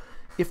intriguing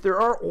if there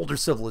are older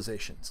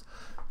civilizations,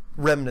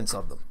 remnants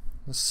of them.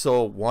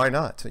 So why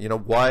not?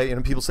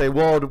 People say,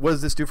 well, what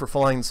does this do for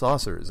flying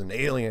saucers and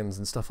aliens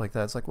and stuff like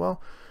that? It's like,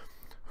 well,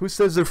 who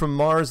says they're from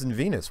Mars and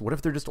Venus? What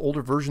if they're just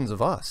older versions of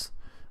us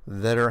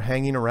that are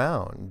hanging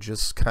around,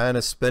 just kind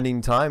of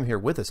spending time here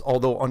with us,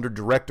 although under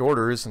direct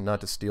orders, and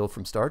not to steal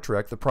from Star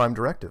Trek, the Prime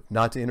Directive,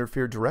 not to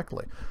interfere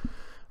directly.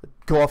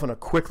 Go off on a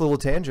quick little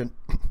tangent.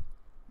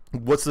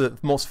 What's the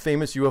most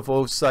famous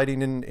UFO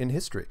sighting in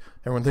history?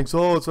 Everyone thinks,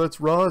 oh, it's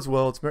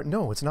Roswell.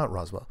 No, it's not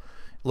Roswell.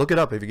 Look it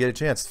up if you get a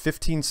chance.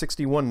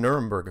 1561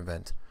 Nuremberg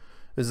event.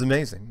 This is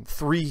amazing.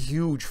 3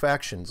 huge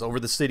factions over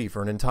the city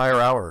for an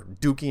entire hour,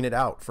 duking it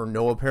out for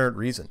no apparent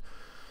reason.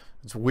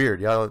 It's weird.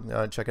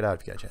 Yeah, check it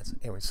out if you get a chance.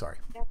 Anyway, sorry.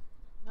 Yeah.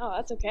 No,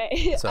 that's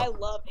okay. So, I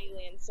love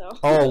aliens, so.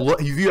 Oh,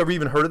 have you ever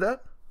even heard of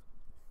that?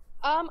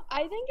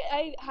 I think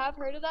I have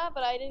heard of that,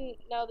 but I didn't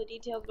know the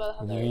details about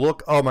how they're.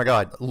 Oh my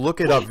God, look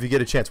it up if you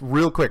get a chance.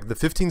 Real quick, the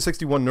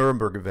 1561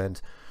 Nuremberg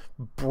event,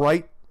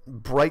 bright,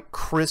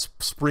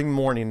 crisp spring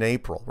morning in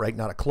April, right?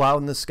 Not a cloud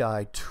in the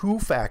sky. 2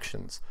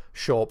 factions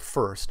show up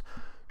first,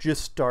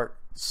 just start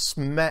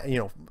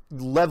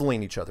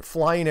leveling each other,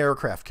 flying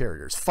aircraft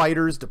carriers,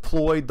 fighters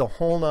deployed, the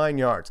whole 9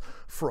 yards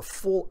for a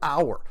full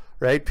hour,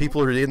 right?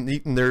 People are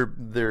eating their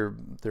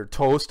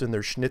toast and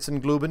their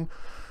Schnitzengluben,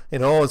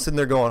 and sitting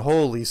there going,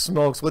 holy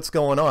smokes, what's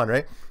going on,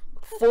 right?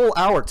 Full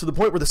hour, to the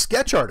point where the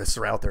sketch artists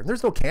are out there, and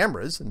there's no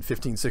cameras in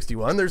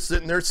 1561. They're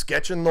sitting there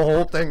sketching the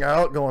whole thing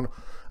out, going,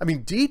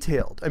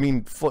 detailed.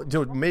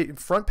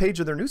 Front page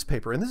of their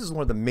newspaper, and this is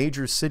one of the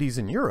major cities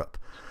in Europe.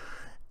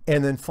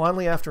 And then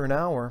finally, after an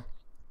hour,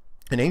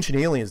 and Ancient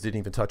Aliens didn't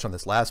even touch on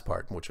this last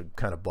part, which would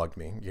kind of bugged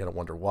me. You gotta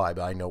wonder why,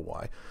 but I know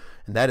why.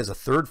 And that is a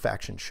 3rd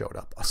faction showed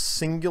up. A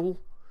single,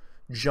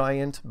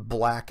 giant,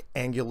 black,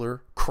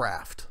 angular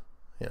craft,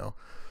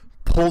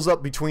 pulls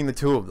up between the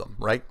 2 of them,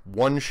 right?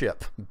 1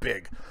 ship,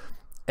 big.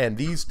 And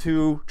these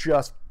 2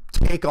 just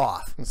take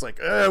off. It's like,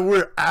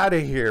 we're out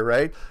of here,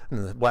 right?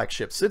 And the black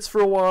ship sits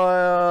for a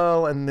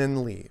while and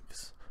then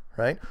leaves,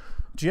 right?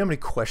 Do you have any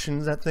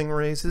questions that thing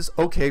raises?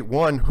 Okay,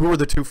 1, who are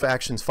the 2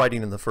 factions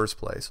fighting in the first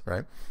place,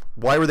 right?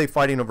 Why were they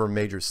fighting over a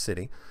major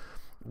city?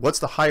 What's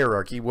the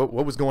hierarchy? What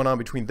was going on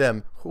between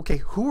them? Okay,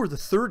 who are the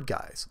third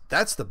guys?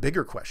 That's the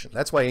bigger question.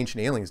 That's why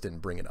Ancient Aliens didn't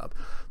bring it up.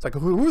 It's like,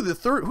 who's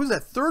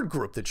that third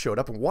group that showed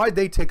up, and why'd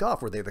they take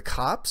off? Were they the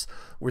cops?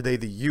 Were they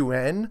the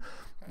UN?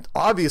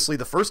 Obviously,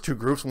 the first two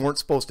groups weren't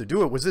supposed to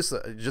do it. Was this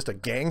just a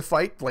gang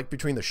fight, like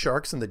between the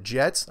Sharks and the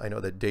Jets? I know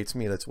that dates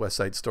me. That's West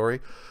Side Story.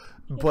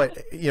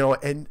 But, you know,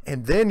 and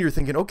then you're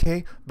thinking,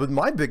 okay, but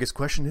my biggest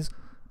question is,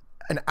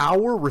 an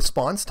hour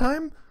response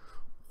time?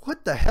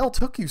 What the hell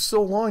took you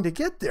so long to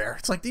get there?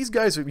 It's like these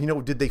guys, you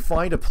know, did they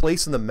find a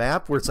place in the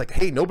map where it's like,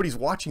 hey, nobody's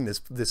watching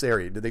this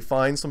area? Did they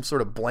find some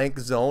sort of blank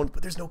zone?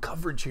 But there's no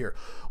coverage here.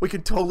 We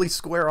can totally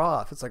square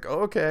off. It's like, oh,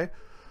 okay.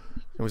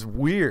 It was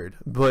weird.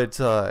 But,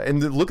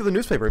 and look at the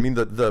newspaper. I mean,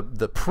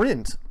 the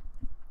print,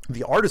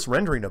 the artist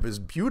rendering of it is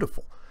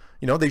beautiful.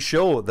 You know, they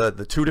show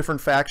the two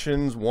different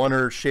factions. One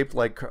are shaped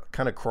like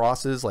kind of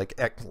crosses, like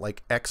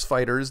X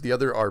fighters. The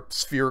other are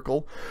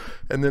spherical.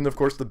 And then, of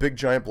course, the big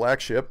giant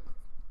black ship.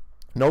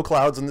 No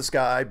clouds in the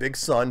sky, big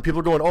sun.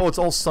 People are going, oh, it's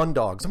all sun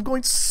dogs. I'm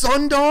going,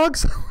 sun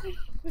dogs?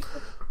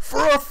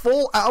 For a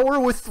full hour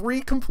with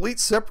 3 complete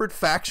separate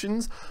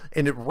factions,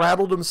 and it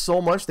rattled them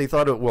so much they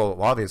thought it, well,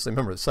 obviously,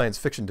 remember, science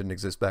fiction didn't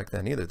exist back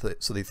then either,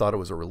 so they thought it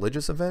was a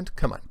religious event?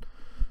 Come on.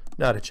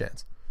 Not a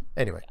chance.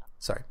 Anyway,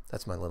 sorry,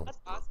 that's my little... That's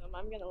awesome.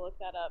 I'm going to look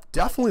that up.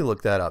 Definitely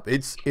look that up.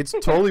 It's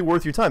totally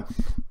worth your time.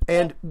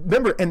 And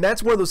remember, and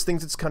that's one of those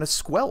things that's kind of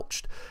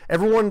squelched.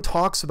 Everyone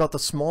talks about the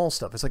small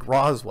stuff. It's like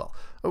Roswell.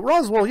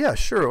 Roswell, yeah,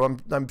 sure.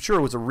 I'm sure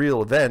it was a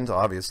real event,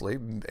 obviously.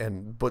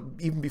 But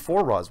even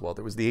before Roswell,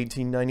 there was the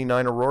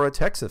 1899 Aurora,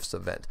 Texas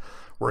event,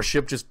 where a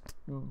ship just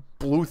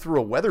blew through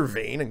a weather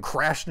vane and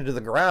crashed into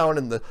the ground,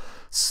 and the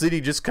city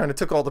just kind of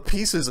took all the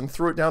pieces and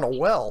threw it down a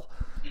well.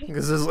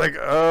 Because it's like,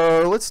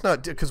 let's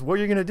not do, because what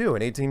are you going to do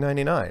in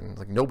 1899?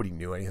 Like, nobody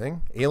knew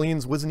anything.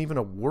 Aliens wasn't even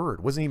a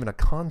word, wasn't even a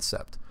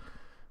concept.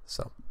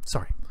 So,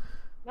 sorry.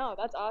 No,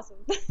 that's awesome.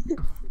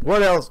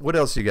 What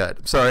else you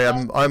got? Sorry,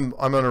 I'm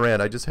on a rant.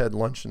 I just had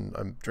lunch and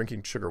I'm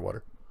drinking sugar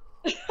water.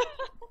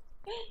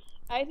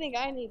 I think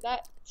I need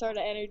that sort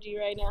of energy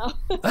right now.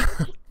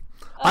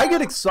 I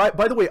get excited.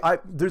 By the way,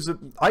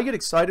 I get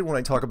excited when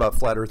I talk about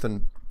flat Earth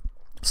and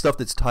stuff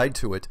that's tied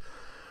to it,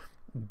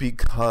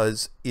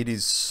 because it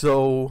is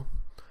so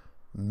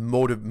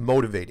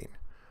motivating.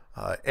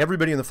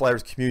 Everybody in the flat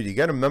Earth community, you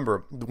got to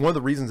remember, one of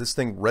the reasons this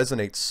thing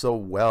resonates so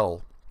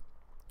well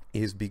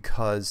is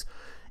because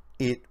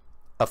it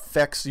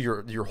affects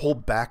your whole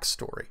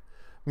backstory.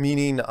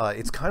 Meaning,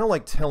 it's kind of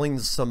like telling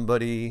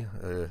somebody,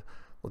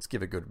 let's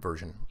give a good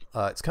version.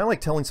 It's kind of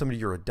like telling somebody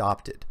you're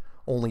adopted,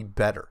 only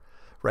better.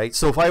 Right.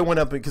 So if I went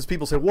up, because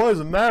people say, what does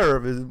it matter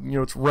if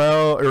it's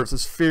round or it's a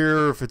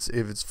sphere, if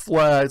it's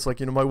flat? It's like,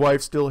 my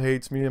wife still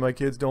hates me and my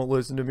kids don't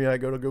listen to me. I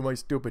go to my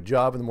stupid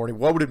job in the morning.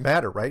 What would it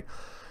matter? Right.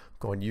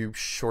 Going, you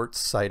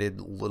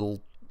short-sighted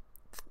little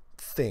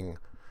thing.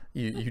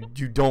 You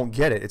don't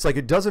get it. It's like,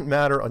 it doesn't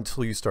matter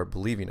until you start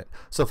believing it.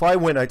 So if I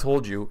went, I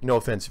told you, no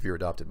offense if you're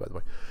adopted, by the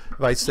way,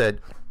 if I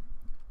said,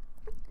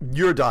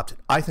 you're adopted,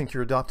 I think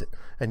you're adopted,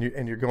 and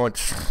you're going,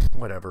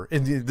 whatever,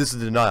 and this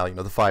is denial,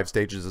 the 5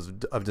 stages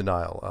of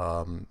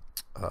denial.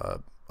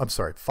 I'm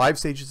sorry, 5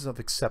 stages of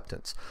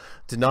acceptance: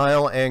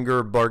 denial,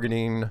 anger,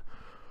 bargaining,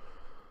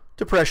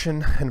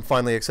 depression, and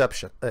finally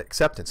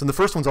acceptance. And the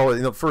first one's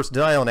always, first,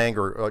 denial and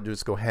anger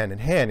just go hand in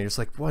hand. And you're just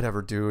like,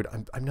 whatever, dude,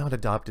 I'm not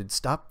adopted,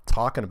 stop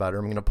talking about it,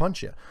 I'm gonna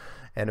punch you.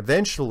 And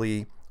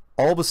eventually,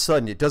 all of a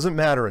sudden, it doesn't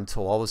matter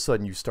until all of a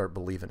sudden you start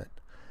believing it.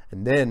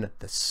 And then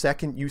the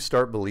second you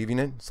start believing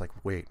it, it's like,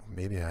 wait,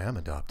 maybe I am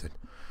adopted.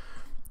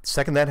 The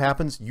second that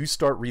happens, you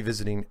start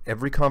revisiting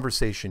every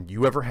conversation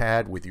you ever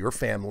had with your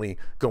family,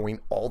 going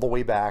all the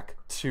way back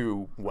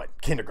to,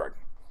 kindergarten.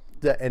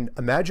 And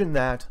imagine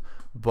that,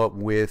 but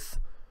with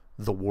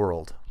the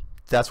world.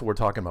 That's what we're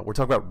talking about. We're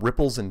talking about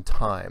ripples in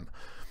time.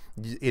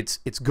 It's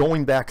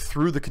going back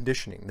through the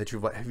conditioning that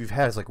you've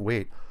had. It's like,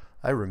 wait,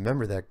 I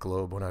remember that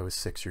globe when I was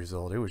 6 years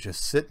old. It was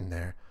just sitting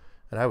there,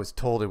 and I was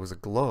told it was a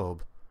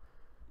globe.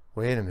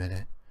 Wait a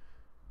minute,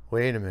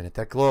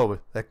 that globe,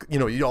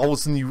 you all of a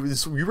sudden you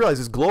realize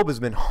this globe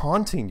has been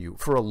haunting you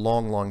for a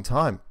long, long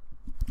time.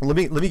 Let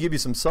me give you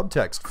some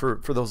subtext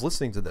for those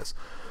listening to this.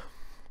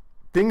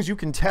 Things you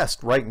can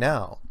test right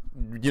now,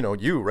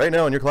 you right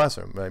now in your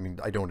classroom. I mean,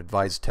 I don't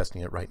advise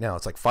testing it right now.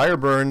 It's like fire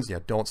burns. Yeah,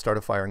 don't start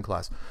a fire in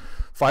class.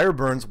 Fire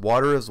burns,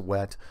 water is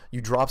wet,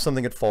 you drop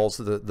something, it falls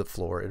to the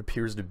floor. It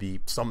appears to be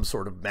some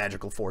sort of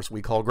magical force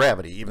we call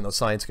gravity. Even though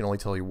science can only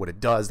tell you what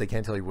it does, they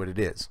can't tell you what it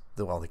is.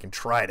 Well, they can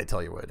try to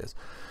tell you what it is.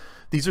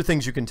 These are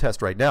things you can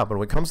test right now, but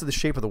when it comes to the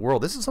shape of the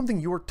world, this is something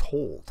you're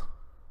told.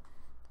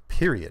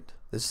 Period.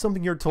 This is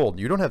something you're told.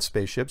 You don't have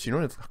spaceships. You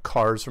don't have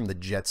cars from the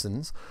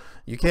Jetsons.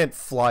 You can't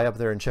fly up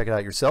there and check it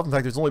out yourself. In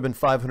fact, there's only been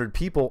 500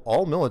 people,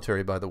 all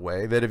military, by the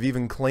way, that have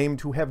even claimed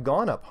to have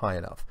gone up high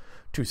enough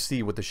to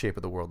see what the shape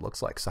of the world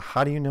looks like. So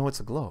how do you know it's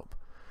a globe?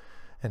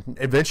 And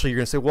eventually you're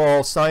going to say,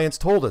 well, science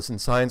told us,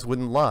 and science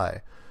wouldn't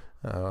lie.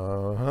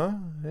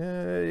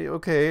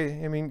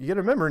 Okay. I mean, you got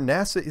to remember,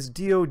 NASA is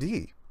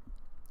DOD.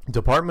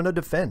 Department of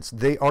Defense.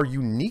 They are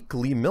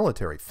uniquely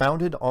military,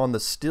 founded on the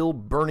still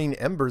burning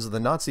embers of the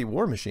Nazi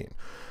war machine.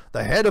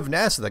 The head of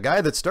NASA, the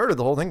guy that started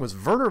the whole thing, was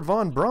Wernher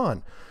von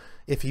Braun.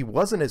 If he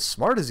wasn't as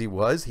smart as he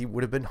was, he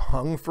would have been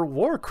hung for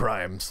war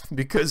crimes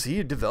because he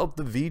had developed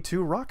the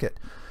V-2 rocket.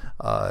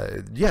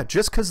 Yeah,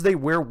 just because they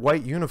wear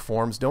white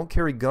uniforms, don't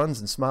carry guns,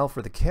 and smile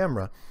for the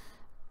camera,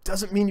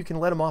 doesn't mean you can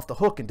let them off the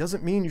hook, and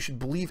doesn't mean you should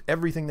believe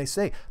everything they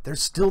say. They're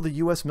still the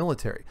U.S.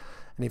 military.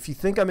 And if you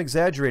think I'm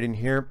exaggerating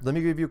here, let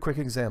me give you a quick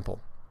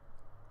example.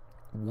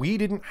 We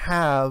didn't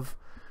have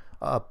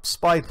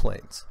spy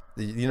planes.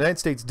 The United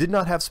States did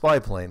not have spy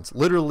planes.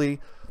 Literally,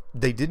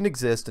 they didn't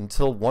exist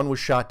until one was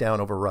shot down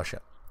over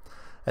Russia.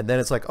 And then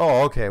it's like,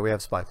 oh, okay, we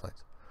have spy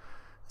planes.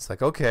 It's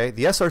like, okay,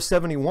 the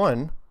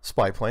SR-71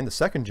 spy plane, the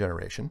second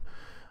generation,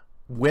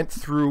 went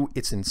through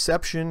its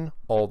inception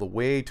all the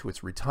way to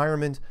its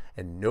retirement,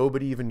 and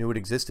nobody even knew it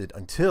existed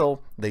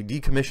until they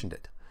decommissioned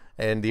it.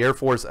 And the Air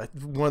Force,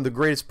 one of the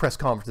greatest press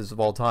conferences of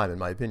all time, in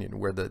my opinion,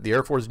 where the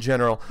Air Force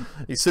general,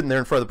 he's sitting there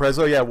in front of the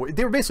president. Oh, yeah,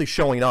 they were basically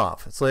showing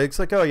off. It's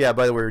like, oh, yeah,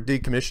 by the way, we're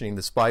decommissioning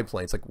the spy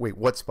plane. It's like, wait,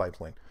 what spy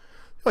plane?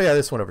 Oh, yeah,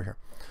 this one over here.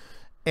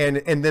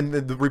 And then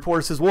the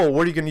reporter says, well,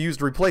 what are you going to use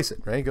to replace it?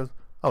 Right? He goes,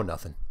 oh,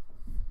 nothing.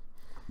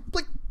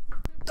 Like,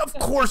 of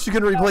course you're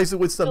going to replace it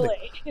with something.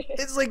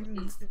 It's like,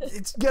 you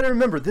got to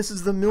remember, this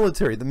is the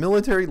military. The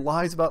military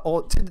lies about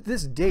all. To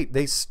this date,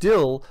 they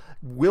still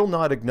will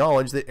not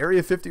acknowledge that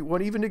Area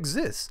 51 even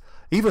exists.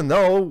 Even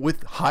though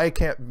with high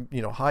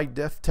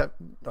def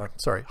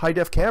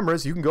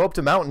cameras, you can go up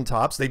to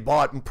mountaintops. They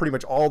bought pretty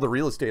much all the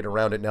real estate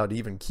around it now to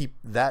even keep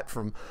that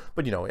from.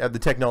 But the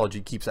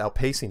technology keeps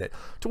outpacing it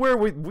to where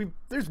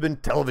there's been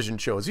television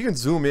shows. You can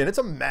zoom in. It's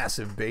a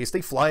massive base.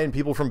 They fly in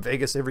people from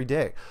Vegas every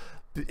day.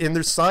 And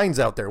there's signs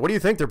out there. What do you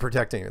think they're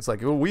protecting? It's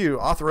like, well, we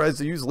authorize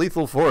to use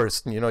lethal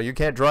force. You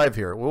can't drive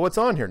here. Well, what's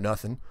on here?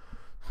 Nothing.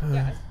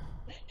 Yeah.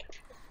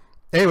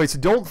 Anyway, so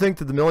don't think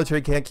that the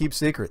military can't keep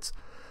secrets.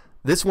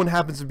 This one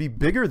happens to be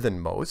bigger than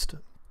most.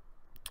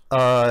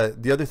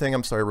 The other thing,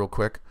 I'm sorry, real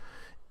quick,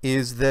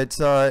 is that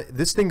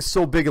this thing's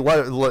so big.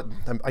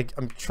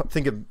 I'm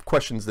thinking of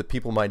questions that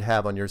people might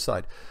have on your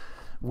side,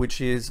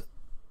 which is,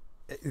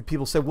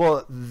 people say,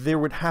 well, there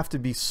would have to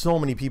be so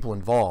many people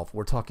involved.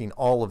 We're talking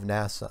all of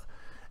NASA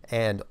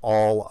and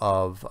all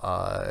of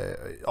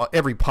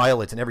every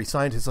pilot and every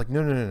scientist. Like,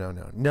 no.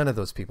 None of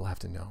those people have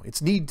to know.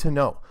 It's need to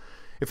know.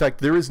 In fact,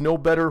 there is no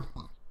better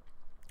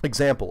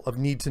example of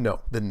need to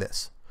know than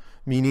this.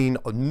 Meaning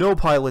no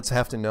pilots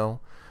have to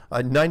know.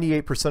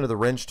 98% of the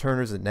wrench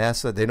turners at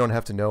NASA, they don't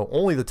have to know.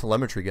 Only the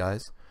telemetry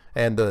guys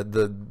and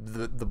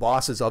the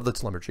bosses of the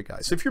telemetry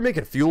guys. So if you're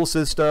making a fuel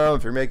system,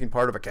 if you're making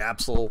part of a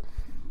capsule,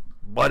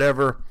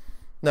 whatever,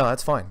 no,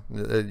 that's fine.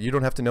 You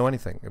don't have to know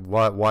anything.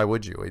 Why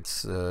would you?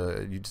 It's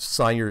you just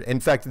sign your. In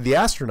fact, the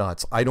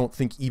astronauts, I don't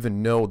think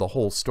even know the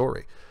whole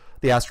story.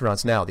 The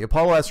astronauts now, the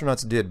Apollo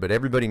astronauts did, but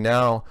everybody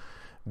now,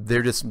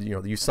 they're just,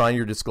 you sign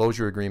your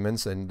disclosure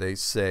agreements and they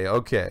say,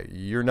 okay,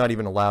 you're not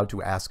even allowed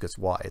to ask us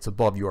why. It's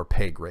above your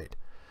pay grade,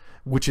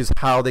 which is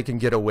how they can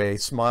get away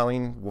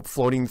smiling,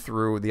 floating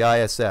through the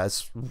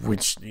ISS,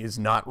 which is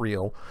not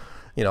real,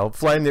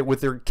 flying it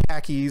with their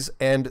khakis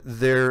and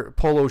their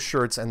polo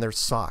shirts and their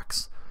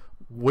socks.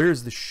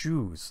 Where's the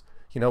shoes?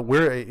 I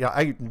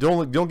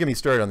don't get me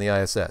started on the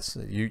ISS.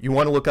 You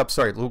want to look up,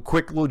 sorry, a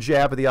quick little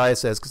jab of the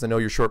ISS, because I know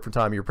you're short for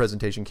time. Your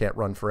presentation can't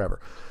run forever.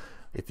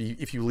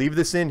 If you leave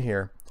this in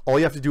here, all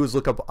you have to do is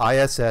look up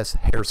ISS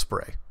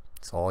hairspray.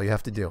 That's all you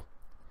have to do.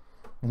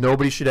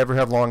 Nobody should ever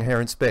have long hair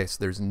in space.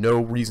 There's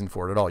no reason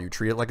for it at all. You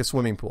treat it like a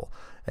swimming pool.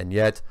 And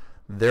yet,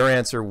 their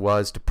answer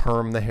was to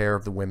perm the hair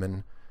of the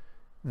women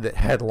that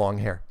had long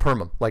hair. Perm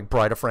them, like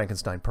Bride of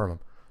Frankenstein, perm them.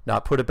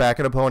 Not put it back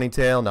in a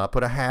ponytail, not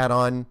put a hat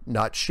on,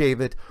 not shave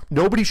it.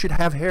 Nobody should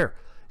have hair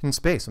in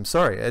space. I'm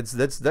sorry.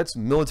 That's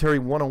military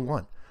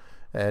 101.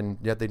 And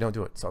yet they don't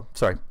do it. So,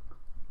 sorry.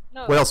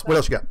 No, what else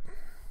you got?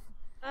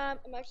 I'm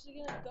actually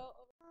going to go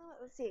over,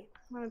 let's see,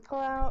 I'm going to pull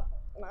out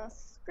my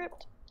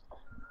script,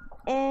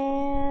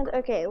 and,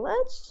 okay,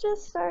 let's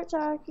just start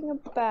talking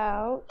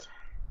about,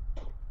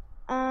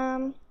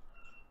 let's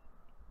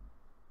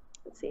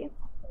see,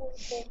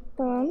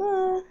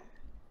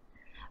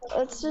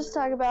 let's just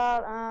talk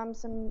about,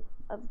 some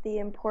of the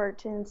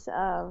importance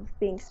of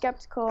being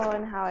skeptical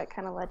and how it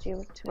kind of led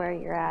you to where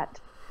you're at,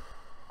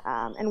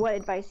 and what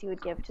advice you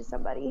would give to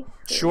somebody.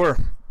 Sure.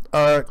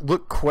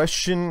 Look,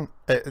 question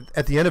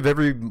at the end of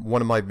every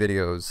one of my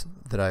videos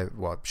that I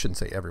shouldn't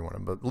say every one of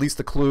them, but at least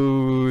the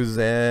clues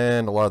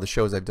and a lot of the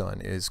shows I've done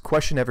is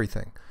question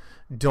everything.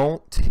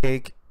 Don't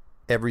take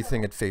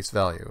everything at face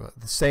value.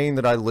 The saying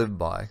that I live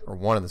by, or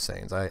one of the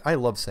sayings, I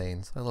love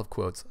sayings, I love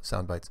quotes,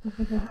 sound bites,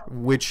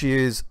 which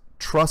is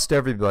trust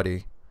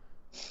everybody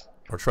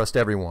or trust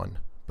everyone,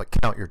 but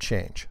count your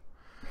change.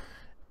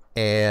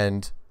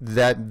 And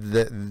that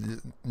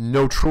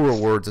no truer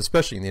words,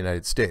 especially in the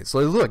United States.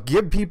 So look,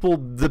 give people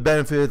the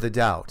benefit of the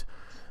doubt,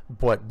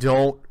 but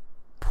don't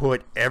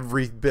put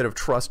every bit of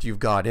trust you've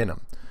got in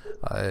them.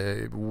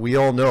 We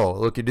all know,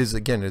 look, it is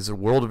a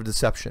world of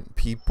deception.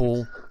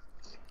 People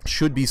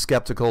should be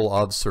skeptical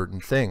of certain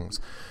things.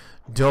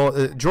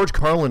 Don't, George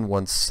Carlin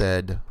once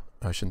said,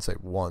 I shouldn't say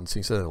once,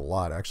 he said it a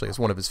lot actually, it's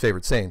one of his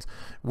favorite sayings,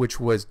 which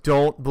was,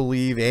 don't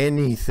believe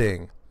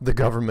anything the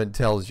government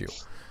tells you.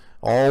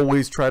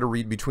 Always try to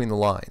read between the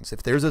lines.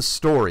 If there's a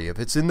story, if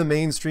it's in the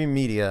mainstream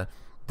media,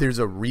 there's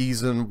a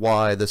reason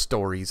why the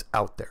story's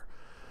out there.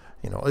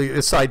 You know,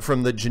 aside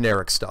from the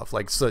generic stuff,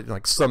 like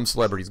some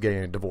celebrities getting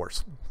a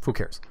divorce. Who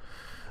cares?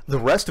 The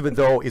rest of it,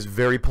 though, is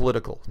very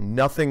political.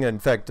 Nothing, in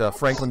fact,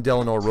 Franklin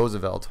Delano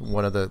Roosevelt,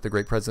 one of the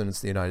great presidents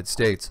of the United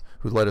States,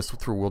 who led us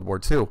through World War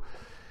II,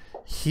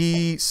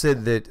 he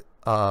said that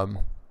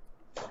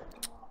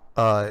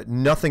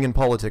nothing in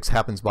politics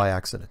happens by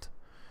accident.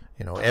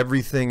 You know,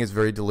 everything is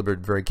very deliberate,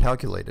 very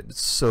calculated.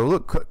 So,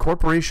 look,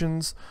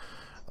 corporations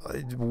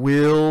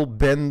will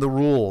bend the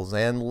rules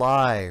and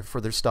lie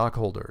for their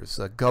stockholders.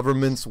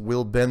 Governments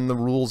will bend the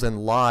rules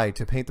and lie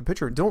to paint the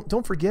picture.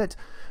 Don't forget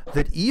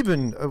that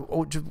even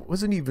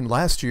wasn't even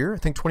last year, I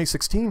think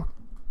 2016,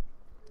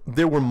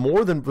 there's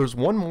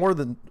one more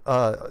than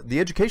the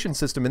education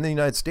system in the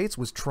United States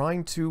was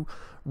trying to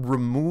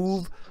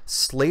remove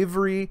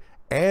slavery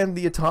and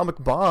the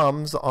atomic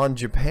bombs on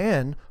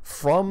Japan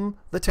from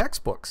the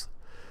textbooks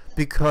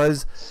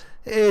because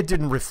it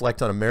didn't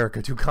reflect on America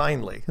too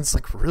kindly. It's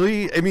like,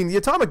 really? I mean, the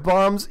atomic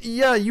bombs,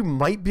 yeah, you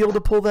might be able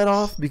to pull that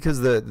off because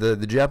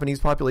the Japanese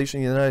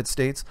population in the United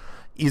States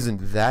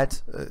isn't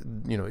that,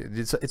 you know,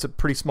 it's a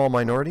pretty small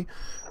minority.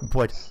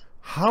 But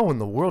how in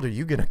the world are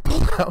you going to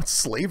pull out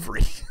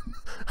slavery?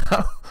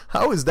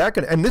 How is that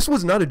going to, and this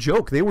was not a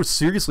joke. They were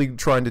seriously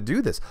trying to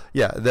do this.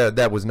 Yeah,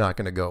 that was not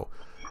going to go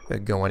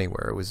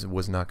anywhere. It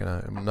was not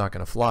going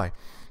to fly.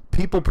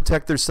 People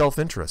protect their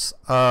self-interests,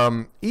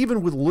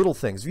 even with little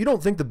things. If you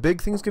don't think the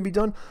big things can be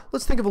done,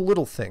 let's think of a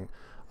little thing.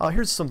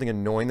 Here's something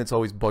annoying that's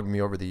always bugged me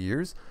over the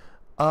years.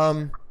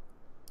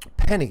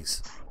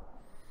 Pennies.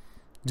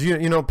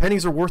 You know,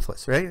 pennies are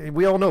worthless, right?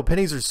 We all know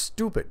pennies are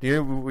stupid.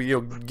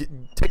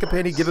 Take a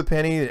penny, give a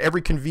penny.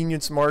 Every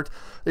convenience mart,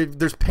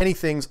 there's penny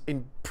things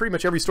in pretty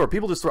much every store.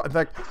 People just throw. In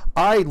fact,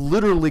 I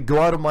literally go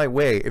out of my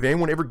way. If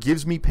anyone ever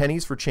gives me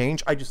pennies for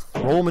change, I just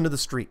throw them into the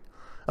street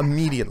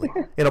immediately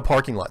in a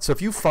parking lot. So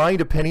if you find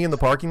a penny in the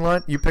parking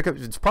lot, you pick up.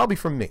 It's probably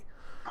from me.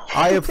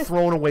 I have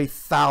thrown away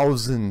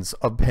thousands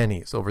of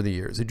pennies over the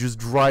years. It just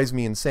drives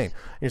me insane.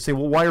 And you say,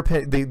 well, why are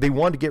pennies? They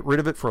wanted to get rid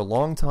of it for a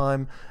long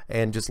time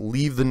and just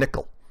leave the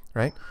nickel,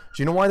 right?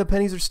 Do you know why the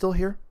pennies are still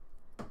here?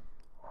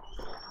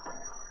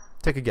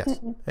 Take a guess.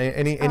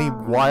 Any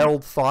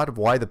wild thought of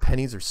why the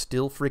pennies are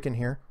still freaking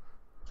here?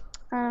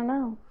 I don't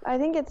know. I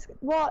think it's,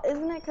 well,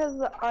 isn't it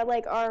because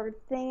our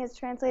thing is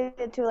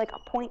translated to like a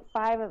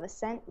 0.5 of a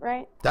cent,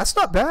 right? That's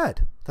not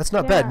bad. That's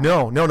not bad.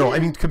 No. I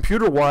mean,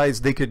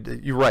 computer-wise, they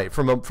could. You're right.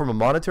 From a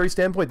monetary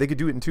standpoint, they could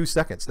do it in 2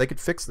 seconds. They could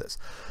fix this.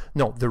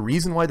 No, the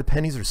reason why the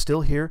pennies are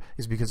still here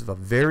is because of a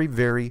very,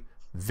 very,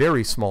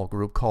 very small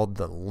group called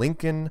the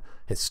Lincoln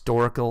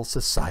Historical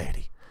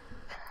Society.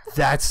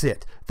 That's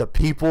it. The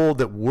people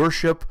that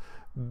worship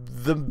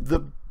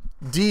the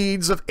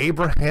deeds of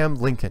Abraham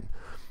Lincoln.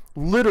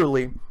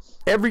 Literally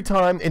every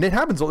time, and it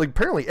happens like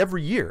apparently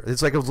every year.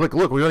 It's like, look,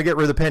 we want to get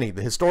rid of the penny.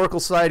 The Historical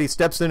Society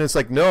steps in and it's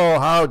like, no,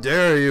 how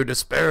dare you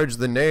disparage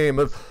the name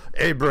of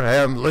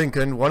Abraham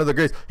Lincoln, one of the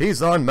greats.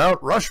 He's on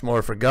Mount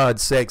Rushmore, for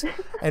God's sakes.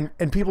 And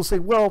people say,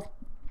 well,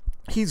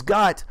 he's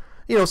got,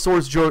 so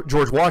is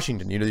George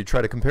Washington. You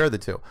try to compare the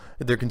two.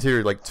 They're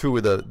considered like two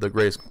of the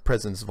greatest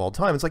presidents of all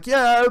time. It's like,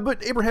 yeah,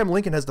 but Abraham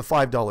Lincoln has the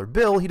 $5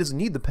 bill. He doesn't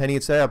need the penny.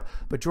 It's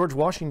but George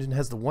Washington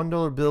has the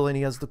 $1 bill and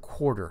he has the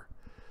quarter.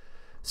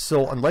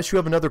 So unless you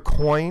have another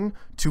coin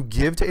to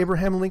give to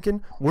Abraham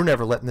Lincoln, we're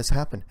never letting this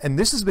happen. And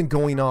this has been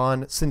going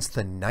on since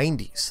the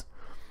 90s.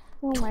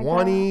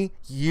 20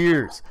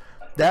 years.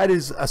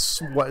 That's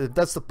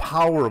the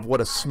power of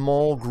what a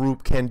small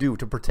group can do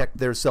to protect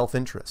their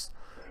self-interest,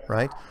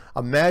 right?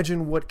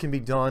 Imagine what can be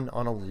done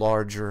on a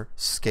larger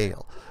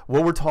scale.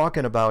 What we're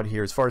talking about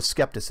here as far as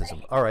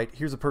skepticism. All right,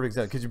 here's a perfect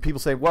example. Because people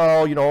say,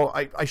 well,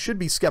 I should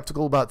be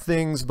skeptical about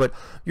things, but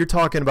you're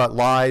talking about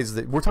lies.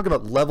 We're talking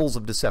about levels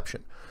of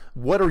deception.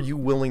 What are you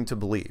willing to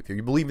believe? Are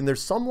you believing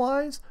there's some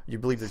lies? Do you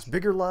believe there's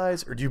bigger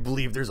lies? Or do you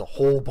believe there's a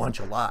whole bunch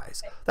of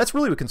lies? That's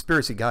really what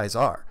conspiracy guys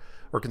are,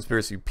 or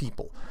conspiracy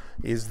people,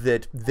 is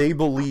that they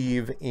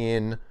believe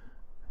in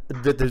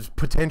that there's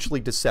potentially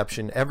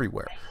deception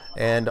everywhere.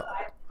 And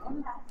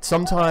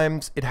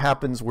sometimes it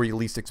happens where you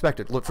least expect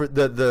it. Look for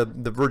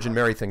the Virgin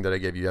Mary thing that I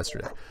gave you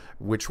yesterday,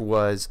 which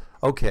was,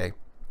 okay,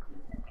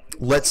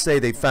 let's say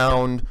they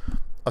found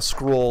a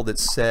scroll that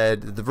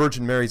said the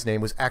Virgin Mary's name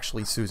was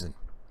actually Susan.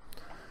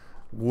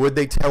 Would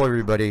they tell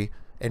everybody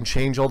and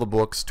change all the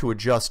books to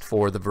adjust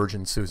for the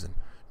Virgin Susan?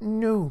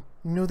 No,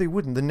 they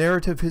wouldn't. The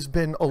narrative has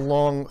been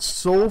along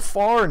so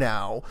far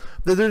now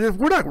that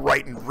we're not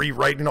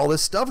rewriting all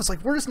this stuff. It's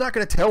like, we're just not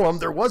going to tell them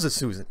there was a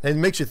Susan. And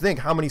it makes you think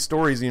how many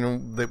stories,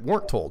 that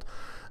weren't told.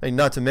 And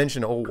not to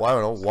mention, I don't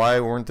know, why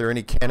weren't there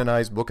any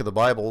canonized books of the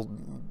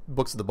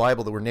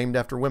Bible that were named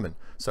after women?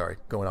 Sorry,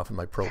 going off on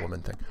my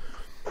pro-woman thing.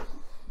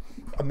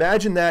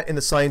 Imagine that in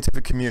the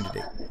scientific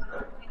community.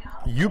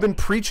 You've been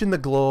preaching the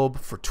globe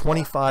for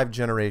 25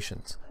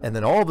 generations. And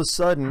then all of a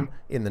sudden,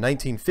 in the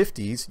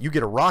 1950s, you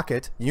get a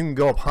rocket, you can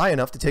go up high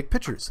enough to take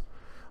pictures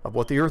of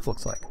what the Earth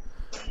looks like.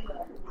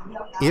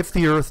 If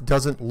the Earth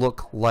doesn't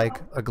look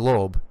like a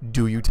globe,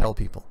 do you tell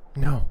people?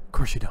 No, of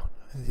course you don't.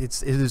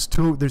 There's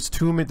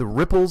too many, the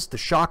ripples, the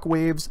shock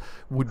waves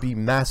would be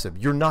massive.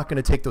 You're not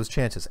going to take those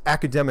chances.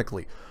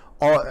 Academically,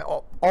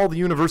 all the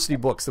university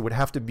books that would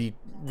have to be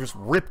just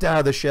ripped out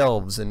of the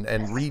shelves and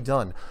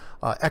redone.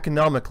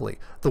 Economically,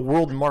 the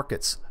world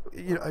markets.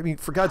 You know, I mean,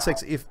 for God's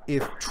sakes, if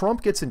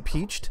Trump gets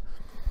impeached,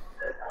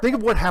 think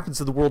of what happens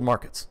to the world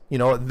markets. You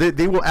know,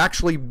 there will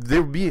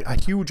be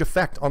a huge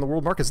effect on the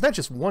world markets. It's not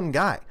just one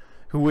guy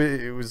who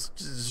it was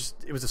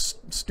a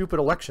stupid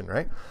election,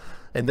 right?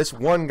 And this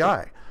one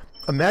guy.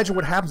 Imagine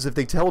what happens if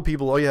they tell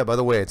people, oh yeah, by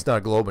the way, it's not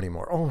a globe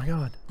anymore. Oh my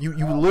God. You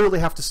literally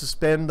have to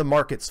suspend the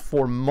markets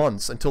for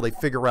months until they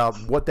figure out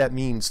what that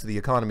means to the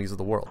economies of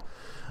the world.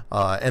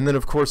 And then,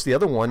 of course, the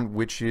other one,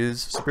 which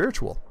is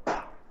spiritual,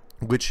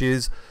 which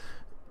is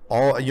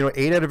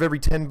 8 out of every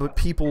 10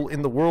 people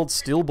in the world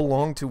still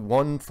belong to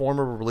one form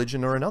of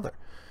religion or another.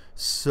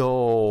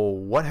 So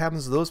what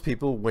happens to those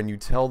people when you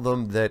tell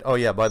them that, oh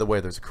yeah, by the way,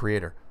 there's a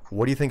creator?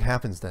 What do you think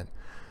happens then?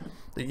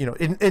 You know,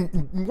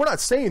 and we're not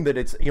saying that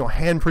it's, you know,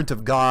 handprint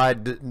of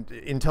God,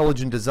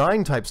 intelligent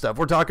design type stuff.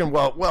 We're talking,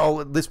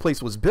 well, this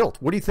place was built.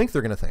 What do you think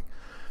they're going to think?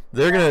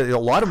 A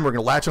lot of them are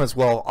going to latch on us.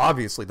 Well,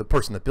 obviously, the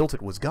person that built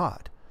it was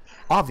God.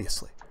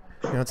 Obviously.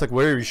 You know, it's like,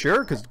 well, are you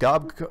sure? Because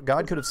God could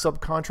have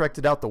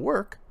subcontracted out the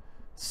work.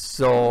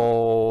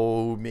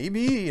 So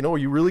maybe, you know,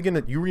 you're really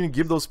gonna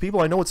give those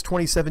people, I know it's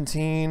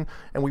 2017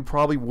 and we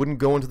probably wouldn't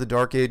go into the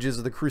dark ages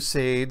of the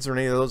Crusades or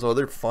any of those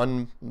other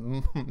fun,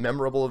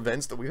 memorable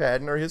events that we've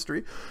had in our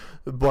history,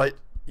 but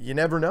you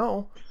never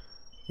know.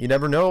 You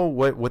never know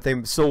what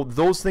they, so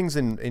those things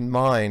in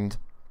mind,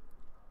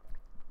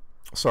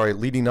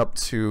 leading up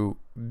to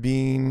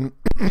being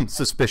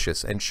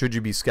suspicious, and should you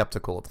be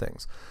skeptical of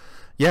things?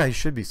 Yeah, you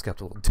should be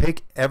skeptical.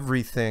 Take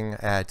everything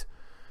at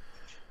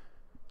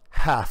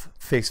half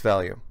face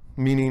value,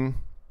 meaning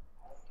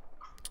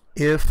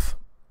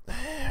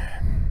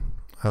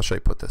how should I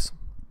put this?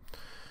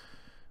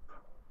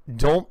 You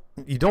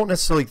don't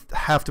necessarily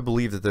have to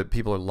believe that the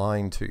people are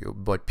lying to you,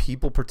 but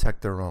people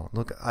protect their own.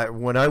 Look,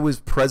 when I was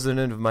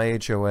president of my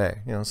HOA,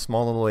 you know,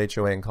 small little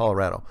HOA in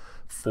Colorado,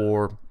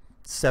 for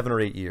 7 or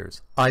 8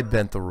 years, I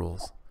bent the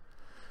rules.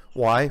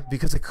 Why?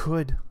 Because I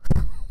could.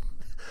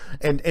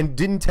 And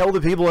didn't tell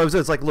the people I was.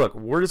 It's like, look,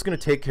 we're just going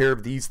to take care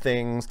of these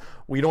things.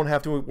 We're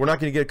not going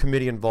to get a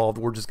committee involved.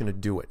 We're just going to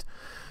do it.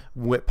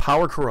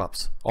 Power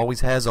corrupts.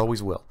 Always has,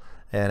 always will.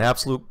 And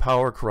absolute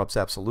power corrupts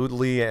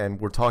absolutely. And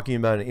we're talking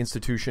about an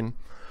institution.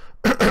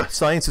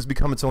 Science has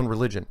become its own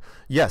religion.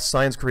 Yes,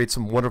 science creates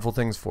some wonderful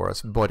things for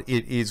us, but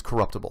it is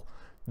corruptible.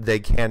 They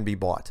can be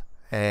bought,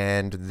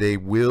 and they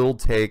will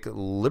take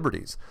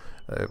liberties.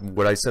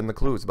 What I said in the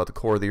clues about the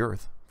core of the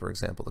Earth, for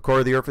example. The core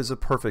of the Earth is a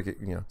perfect,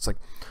 you know, it's like,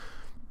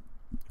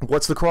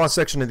 what's the cross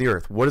section of the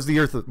Earth? What does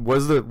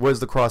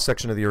the cross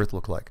section of the Earth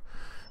look like?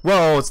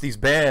 Well, it's these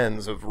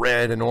bands of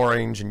red and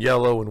orange and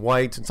yellow and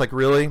white. It's like,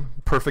 really?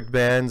 Perfect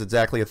bands,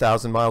 exactly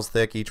 1,000 miles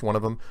thick, each one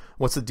of them.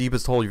 What's the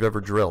deepest hole you've ever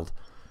drilled?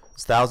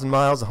 It's 1,000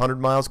 miles, 100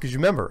 miles? Because you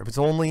remember, if it's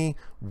only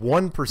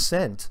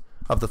 1%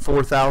 of the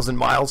 4,000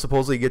 miles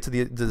supposedly you get to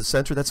the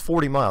center, that's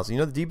 40 miles. You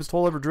know the deepest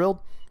hole ever drilled?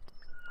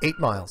 8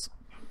 miles.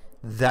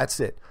 That's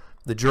it.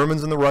 The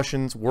Germans and the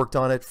Russians worked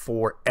on it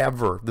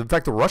forever. In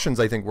fact, the Russians,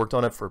 I think, worked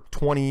on it for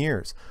 20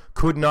 years.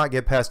 Could not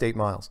get past 8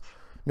 miles,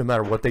 no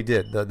matter what they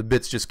did. The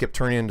bits just kept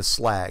turning into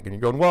slag. And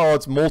you're going, well,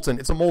 it's molten.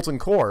 It's a molten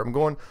core. I'm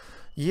going,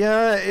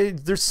 yeah,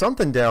 there's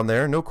something down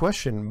there, no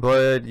question.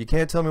 But you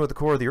can't tell me what the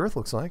core of the Earth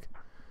looks like.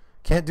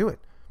 Can't do it.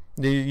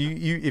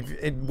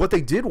 What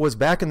they did was,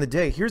 back in the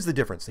day, here's the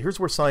difference. Here's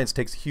where science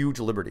takes huge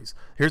liberties.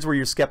 Here's where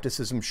your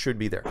skepticism should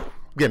be there.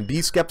 Again,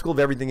 be skeptical of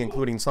everything,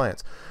 including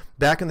science.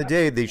 Back in the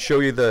day, they show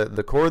you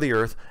the core of the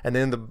Earth, and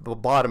then the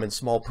bottom in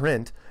small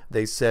print,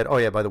 they said, oh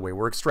yeah, by the way,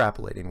 we're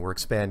extrapolating, we're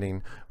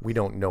expanding. We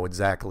don't know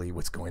exactly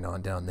what's going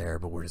on down there,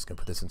 but we're just going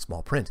to put this in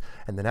small print.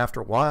 And then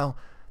after a while,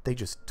 they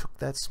just took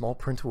that small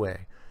print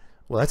away.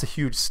 Well, that's a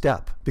huge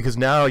step, because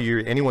now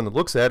anyone that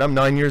looks at it, I'm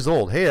 9 years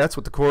old. Hey, that's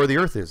what the core of the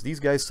Earth is. These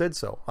guys said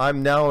so.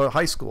 I'm now in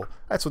high school.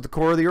 That's what the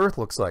core of the Earth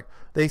looks like.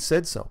 They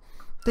said so.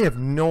 They have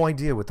no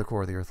idea what the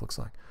core of the Earth looks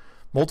like.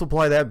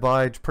 Multiply that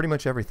by pretty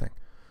much everything.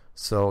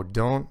 So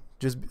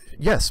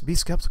yes, be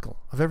skeptical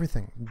of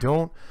everything.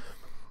 I'm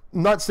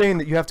not saying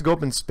that you have to go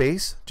up in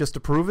space just to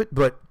prove it,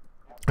 but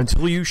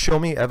until you show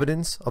me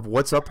evidence of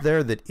what's up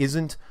there that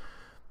isn't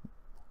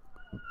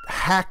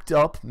hacked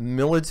up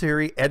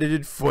military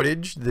edited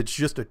footage that's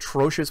just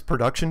atrocious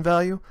production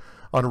value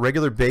on a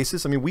regular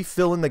basis. I mean, we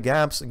fill in the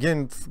gaps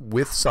again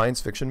with science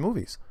fiction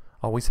movies.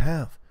 Always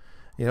have.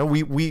 You know,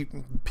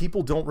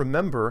 people don't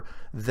remember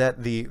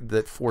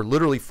that for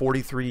literally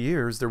 43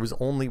 years there was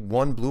only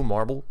one blue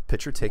marble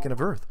picture taken of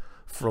Earth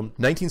from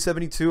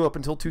 1972 up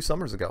until 2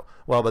 summers ago.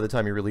 Well, by the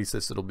time you release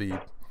this, it'll be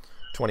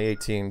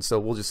 2018, so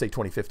we'll just say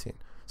 2015,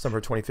 summer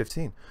of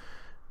 2015.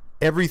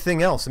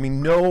 everything else. I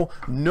mean,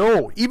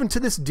 no, even to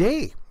this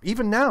day,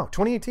 even now,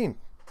 2018,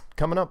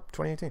 coming up,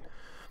 2018,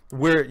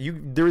 where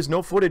there is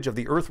no footage of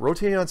the Earth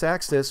rotating on its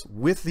axis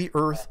with the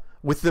Earth,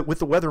 with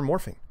the weather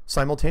morphing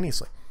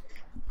simultaneously.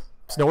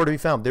 It's nowhere to be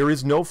found. There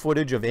is no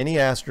footage of any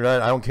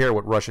astronaut. I don't care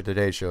what Russia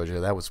Today shows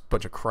you. That was a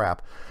bunch of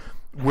crap.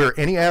 Where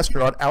any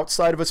astronaut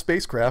outside of a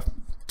spacecraft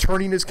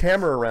turning his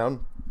camera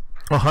around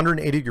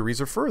 180 degrees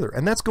or further.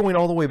 And that's going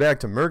all the way back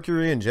to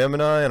Mercury and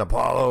Gemini and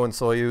Apollo and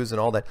Soyuz and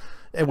all that.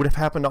 It would have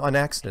happened on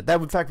accident. That,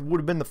 in fact, would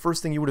have been the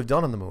first thing you would have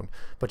done on the moon.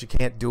 But you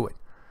can't do it.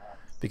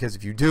 Because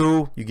if you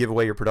do, you give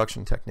away your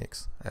production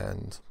techniques.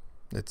 And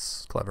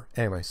it's clever.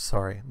 Anyway,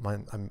 sorry.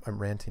 I'm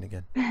ranting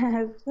again.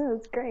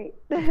 That's great.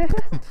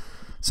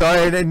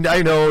 Sorry, and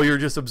I know you're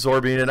just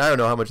absorbing, and I don't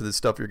know how much of this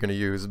stuff you're going to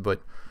use,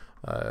 but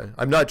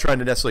I'm not trying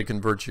to necessarily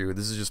convert you.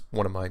 This is just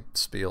one of my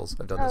spiels.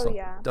 I've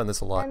done this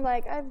a lot. And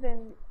like I've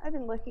been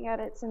looking at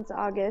it since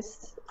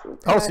August.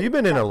 Oh, so you've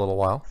been in a little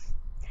while.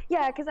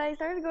 Yeah, because I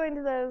started going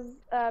to those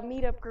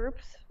meetup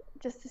groups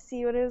just to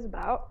see what it was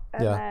about,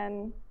 and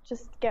then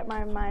just get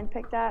my mind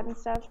picked at and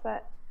stuff.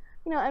 But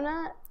you know, I'm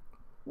not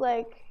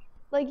like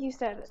you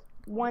said.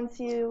 Once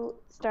you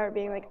start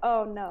being like,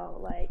 oh no,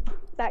 like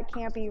that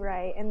can't be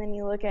right, and then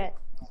you look at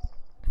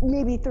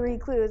maybe 3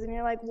 clues and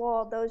you're like,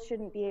 well, those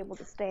shouldn't be able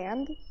to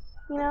stand,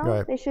 you know?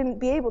 Right. They shouldn't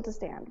be able to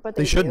stand, but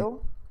they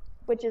do,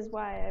 which is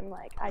why I'm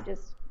like,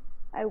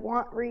 I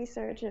want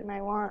research, and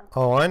I want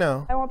I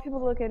know. I want people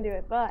to look into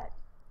it, but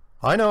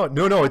I know.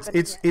 No,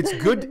 it's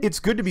good. It's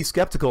good to be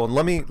skeptical, and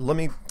let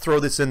me throw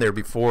this in there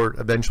before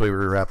eventually we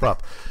wrap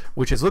up,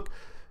 which is, look,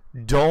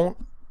 don't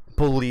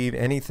believe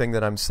anything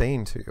that I'm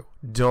saying to you.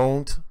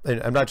 Don't,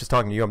 and I'm not just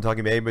talking to you, I'm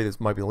talking to anybody that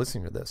might be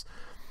listening to this.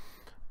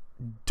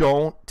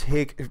 Don't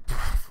take,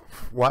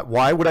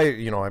 why would I,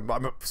 you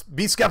know,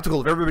 be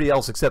skeptical of everybody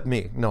else except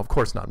me? No, of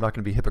course not. I'm not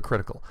going to be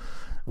hypocritical,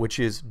 which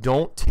is,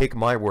 don't take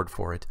my word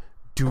for it.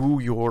 Do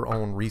your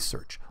own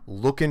research.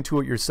 Look into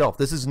it yourself.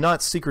 This is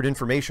not secret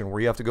information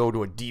where you have to go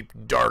to a deep,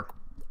 dark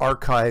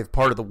archive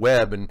part of the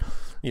web and,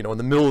 you know, in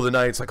the middle of the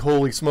night, it's like,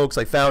 holy smokes,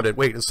 I found it.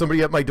 Wait, is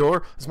somebody at my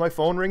door? Is my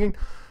phone ringing?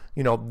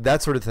 You know,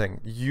 that sort of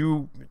thing.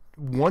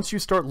 Once you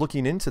start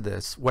looking into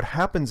this, what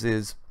happens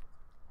is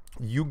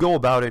you go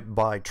about it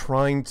by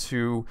trying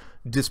to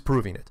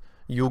disproving it.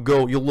 You'll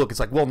look, it's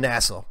like, well,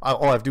 NASA.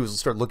 All I have to do is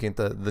start looking at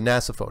the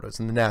NASA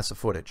photos and the NASA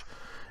footage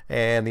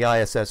and the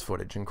ISS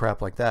footage and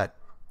crap like that.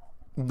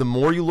 The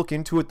more you look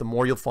into it, the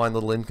more you'll find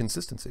little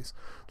inconsistencies,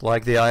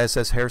 like the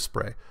ISS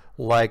hairspray,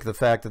 like the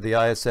fact that the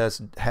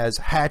ISS has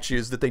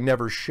hatches that they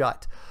never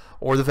shut,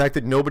 or the fact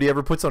that nobody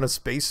ever puts on a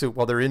spacesuit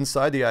while they're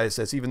inside the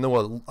ISS, even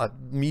though a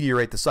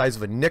meteorite the size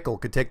of a nickel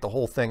could take the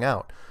whole thing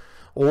out.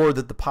 Or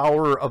that the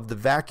power of the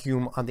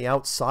vacuum on the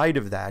outside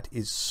of that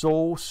is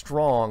so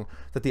strong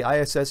that the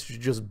ISS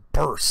should just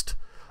burst,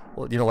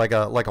 you know,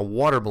 like a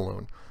water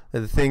balloon.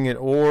 The thing,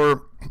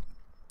 or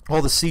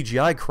all the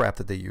CGI crap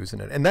that they use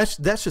in it, and that's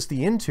just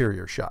the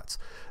interior shots.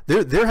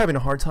 They're having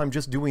a hard time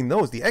just doing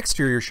those. The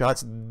exterior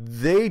shots,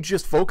 they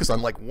just focus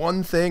on like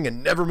one thing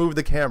and never move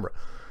the camera.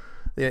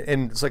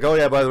 And it's like, oh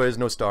yeah, by the way, there's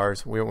no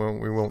stars. We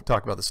won't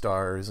talk about the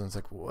stars. And it's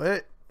like,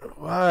 what?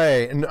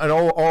 Why? And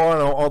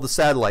all the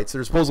satellites that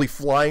are supposedly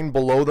flying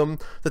below them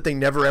that they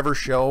never ever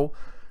show.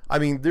 I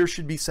mean, there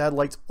should be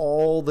satellites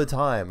all the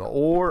time.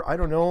 Or, I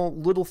don't know,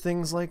 little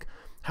things like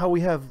how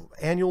we have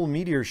annual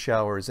meteor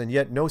showers and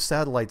yet no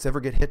satellites ever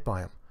get hit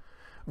by them.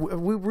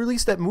 We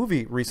released that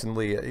movie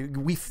recently.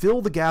 We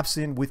fill the gaps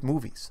in with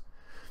movies.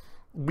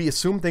 We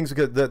assume things,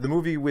 because the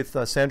movie with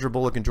Sandra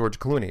Bullock and George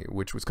Clooney,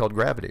 which was called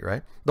Gravity,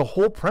 right? The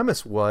whole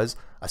premise was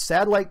a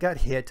satellite got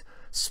hit,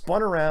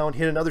 spun around,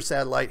 hit another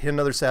satellite,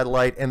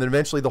 and then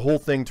eventually the whole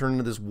thing turned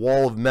into this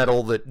wall of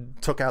metal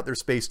that took out their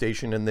space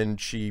station, and then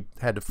she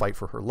had to fight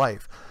for her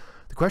life.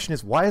 The question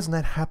is, why hasn't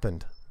that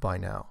happened by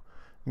now?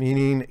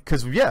 Meaning,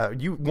 because yeah,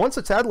 once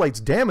a satellite's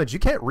damaged, you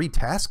can't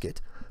retask it.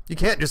 You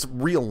can't just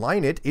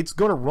realign it. It's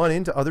going to run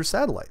into other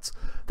satellites.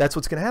 That's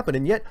what's going to happen.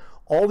 And yet,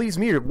 all these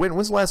meteors,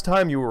 when's the last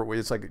time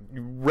it's like,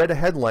 you read a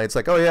headline, it's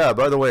like, oh yeah,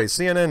 by the way,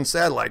 CNN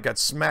satellite got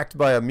smacked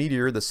by a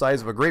meteor the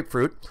size of a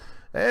grapefruit,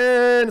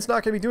 and it's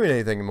not going to be doing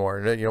anything anymore.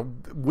 And, you know,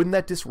 wouldn't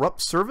that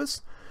disrupt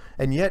service?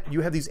 And yet,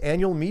 you have these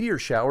annual meteor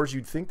showers,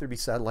 you'd think there'd be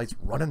satellites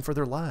running for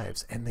their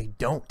lives, and they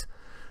don't.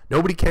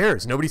 Nobody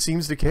cares. Nobody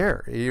seems to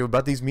care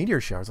about these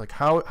meteor showers. Like,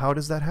 how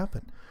does that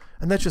happen?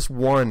 And that's just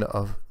one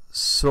of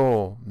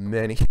so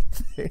many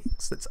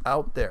things that's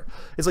out there.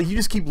 It's like you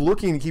just keep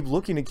looking and keep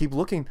looking and keep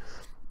looking.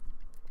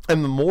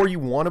 And the more you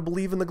want to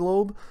believe in the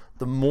globe,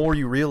 the more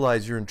you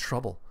realize you're in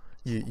trouble.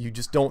 You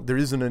just don't, there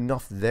isn't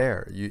enough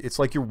there. It's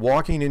like you're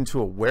walking into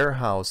a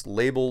warehouse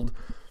labeled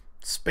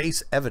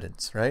space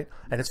evidence, right?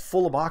 And it's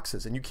full of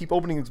boxes, and you keep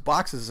opening these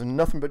boxes and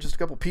nothing but just a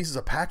couple pieces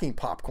of packing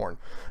popcorn.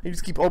 And you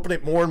just keep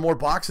opening more and more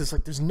boxes,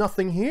 like there's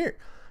nothing here.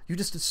 You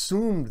just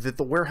assumed that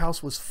the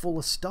warehouse was full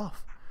of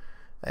stuff.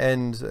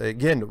 And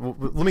again, I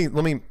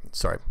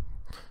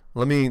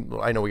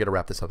know we got to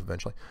wrap this up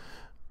eventually.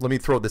 Let me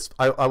throw this,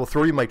 I will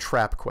throw you my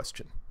trap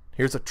question.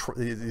 This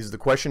is the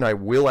question I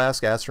will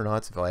ask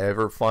astronauts if I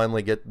ever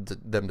finally get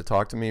them to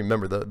talk to me.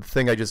 Remember the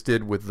thing I just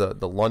did with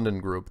the London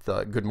group,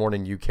 the Good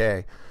Morning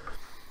UK.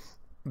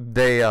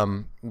 They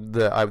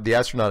the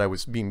astronaut I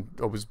was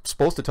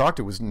supposed to talk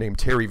to was named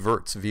Terry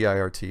Virts,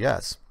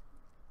 Virts.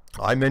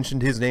 I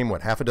mentioned his name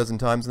half a dozen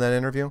times in that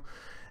interview,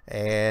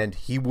 and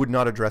he would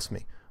not address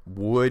me,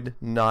 would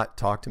not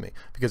talk to me,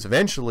 because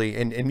eventually,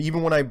 and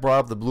even when I brought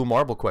up the blue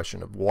marble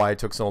question of why it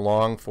took so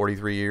long,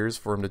 43 years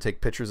for him to take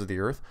pictures of the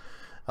Earth,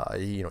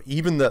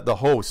 even the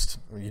host,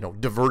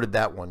 diverted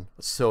that one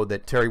so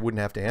that Terry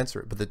wouldn't have to answer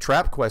it. But the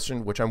trap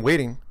question, which I'm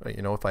waiting,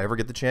 if I ever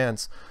get the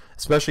chance,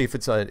 especially if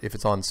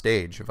it's on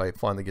stage, if I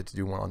finally get to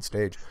do one on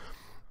stage,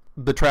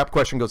 the trap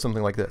question goes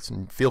something like this,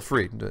 and feel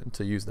free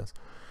to use this.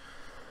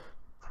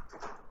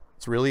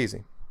 It's real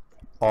easy.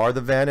 Are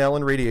the Van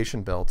Allen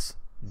radiation belts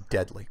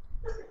deadly?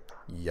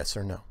 Yes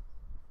or no?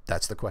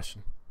 That's the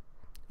question.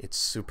 It's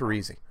super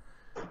easy.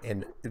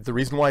 And the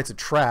reason why it's a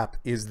trap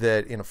is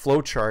that in a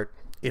flow chart,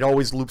 it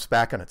always loops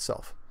back on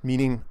itself.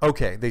 Meaning,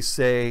 okay, they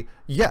say,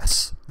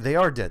 yes, they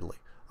are deadly.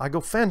 I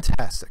go,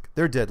 fantastic,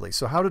 they're deadly.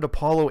 So how did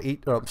Apollo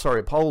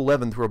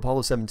 11 through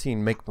Apollo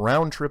 17 make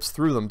round trips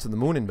through them to the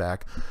moon and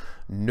back?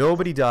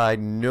 Nobody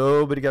died,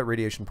 nobody got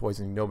radiation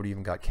poisoning, nobody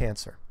even got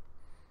cancer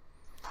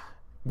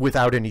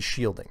without any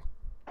shielding.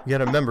 You got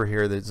to remember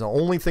here that the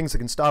only things that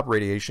can stop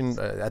radiation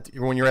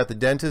when you're at the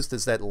dentist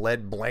is that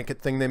lead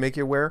blanket thing they make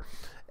you wear.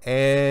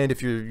 And if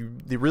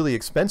the really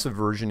expensive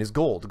version is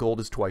gold. Gold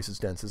is twice as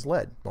dense as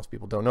lead. Most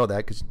people don't know that,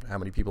 because how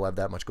many people have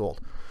that much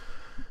gold?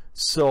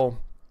 So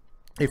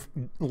if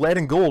lead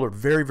and gold are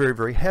very, very,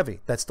 very heavy,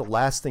 that's the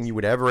last thing you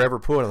would ever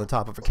put on the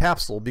top of a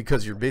capsule,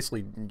 because you're not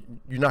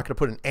going to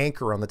put an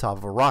anchor on the top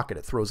of a rocket.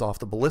 It throws off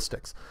the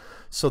ballistics.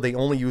 So they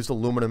only used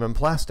aluminum and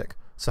plastic.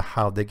 So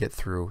how'd they get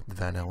through the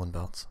Van Allen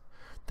belts?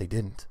 They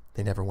didn't.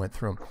 They never went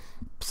through them.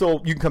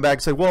 So you can come back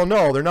and say, well,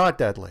 no, they're not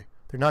deadly.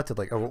 They're not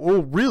deadly.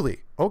 Oh,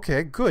 really?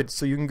 Okay, good.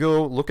 So you can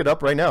go look it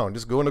up right now and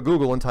just go into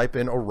Google and type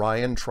in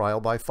Orion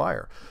Trial by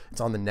Fire. It's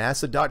on the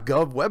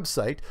NASA.gov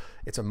website.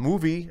 It's a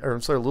movie, or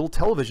I'm sorry, a little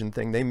television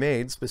thing they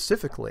made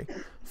specifically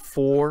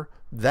for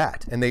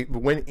that. And they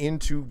went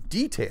into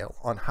detail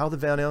on how the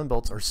Van Allen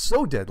belts are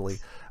so deadly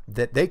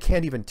that they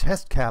can't even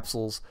test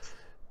capsules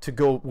to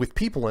go with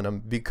people in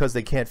them because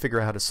they can't figure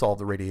out how to solve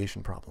the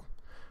radiation problem.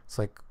 It's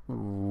like,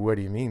 what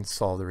do you mean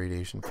solve the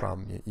radiation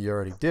problem? You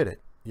already did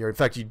it. In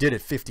fact, you did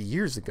it 50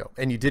 years ago,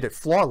 and you did it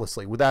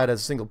flawlessly without a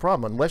single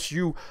problem. Unless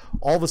you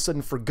all of a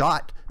sudden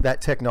forgot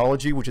that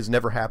technology, which has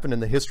never happened in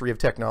the history of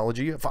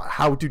technology, of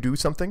how to do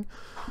something.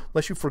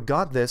 Unless you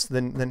forgot this,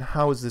 then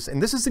how is this?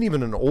 And this isn't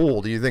even an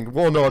old. You think,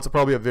 well, no, it's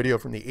probably a video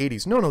from the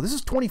 80s. No, this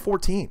is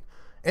 2014.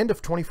 End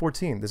of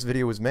 2014, this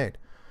video was made.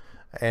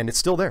 And it's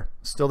still there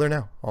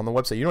now on the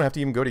website. You don't have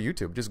to even go to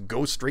YouTube. Just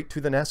go straight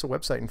to the NASA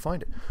website and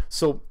find it.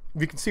 So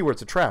you can see where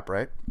it's a trap,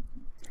 right?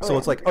 So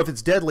it's like, oh, if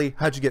it's deadly,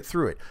 how'd you get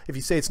through it? If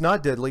you say it's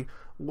not deadly,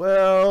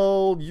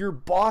 well, your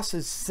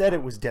bosses said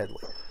it was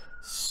deadly.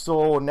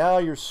 So now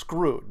you're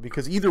screwed,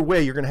 because either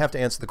way, you're going to have to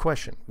answer the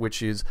question,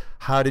 which is,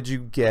 how did you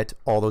get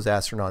all those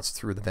astronauts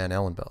through the Van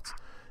Allen belts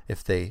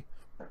if they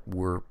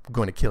were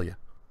going to kill you?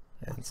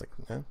 And it's like,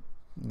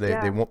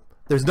 they won't.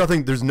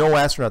 There's no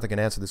astronaut that can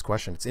answer this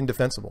question. It's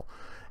indefensible.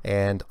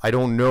 And I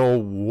don't know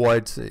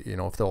what,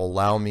 if they'll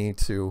allow me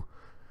to,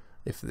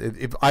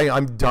 if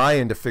I'm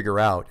dying to figure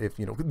out if,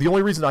 the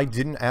only reason I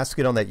didn't ask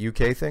it on that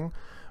UK thing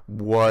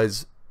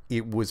was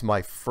it was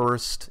my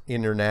first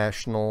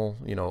international,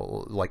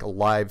 like a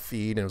live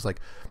feed. And it was like,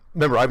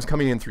 remember, I was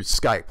coming in through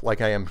Skype like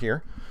I am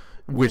here,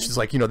 which is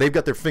like, they've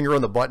got their finger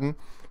on the button.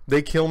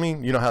 They kill me.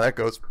 You know how that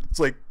goes. It's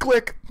like,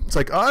 click. It's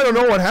like, I don't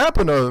know what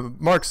happened to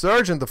Mark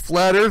Sargent, the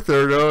flat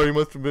earther. Oh, he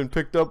must have been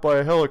picked up by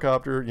a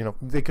helicopter.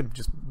 They could have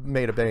just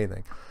made up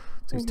anything.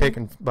 So he's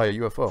taken by a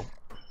UFO.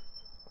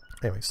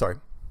 Anyway, sorry.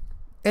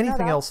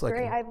 Anything else?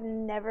 Great. I've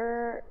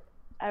never,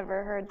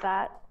 ever heard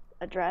that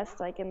addressed,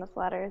 like in the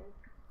flat earth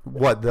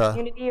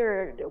community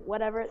or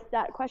whatever,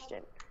 that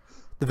question.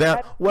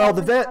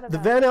 The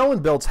Van Allen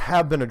belts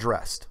have been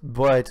addressed,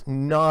 but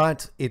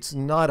it's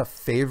not a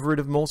favorite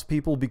of most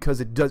people,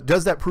 because it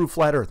does that prove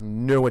flat Earth?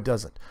 No, it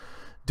doesn't.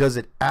 Does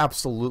it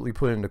absolutely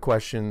put into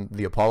question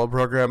the Apollo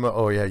program?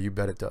 Oh yeah, you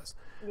bet it does.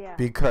 Yeah.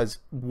 Because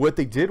what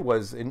they did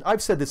was, and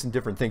I've said this in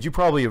different things, you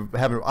probably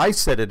haven't, I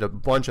said it a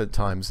bunch of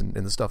times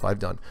in the stuff I've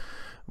done,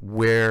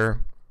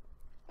 where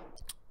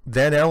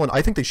Van Allen,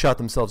 I think they shot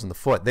themselves in the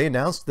foot. They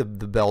announced the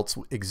belts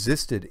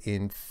existed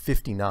in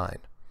 '59.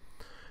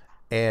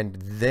 And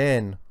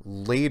then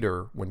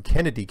later, when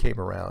Kennedy came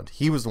around,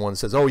 he was the one that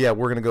says, oh yeah,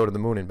 we're going to go to the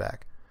moon and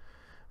back,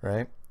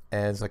 right?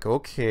 And it's like,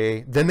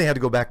 okay. Then they had to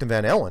go back to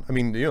Van Allen. I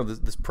mean,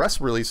 this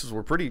press releases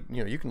were pretty,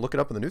 you can look it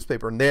up in the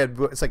newspaper. And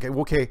it's like,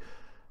 okay,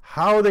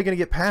 how are they going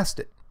to get past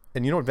it?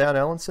 And you know what Van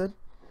Allen said?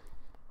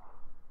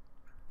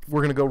 We're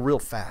going to go real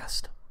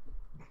fast.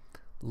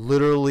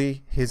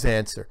 Literally his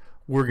answer.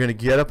 We're going to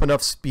get up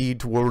enough speed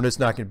to where we're just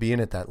not going to be in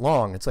it that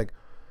long. It's like,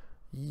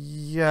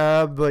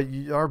 yeah, but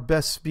our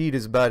best speed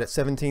is about at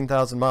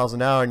 17,000 miles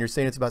an hour, and you're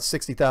saying it's about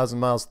 60,000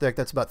 miles thick.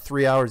 That's about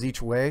 3 hours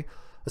each way.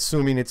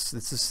 assuming it's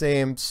the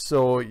same.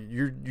 So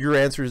your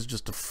answer is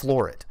just to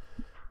floor it.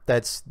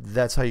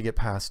 That's how you get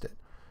past it.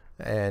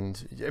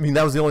 And I mean,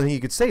 that was the only thing you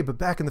could say. But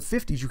back in the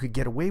 50s, you could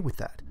get away with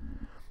that.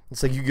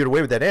 It's like you get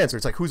away with that answer.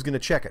 It's like, who's going to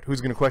check it? Who's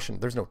going to question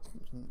it? There's no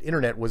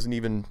internet wasn't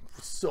even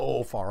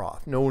so far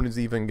off. No one is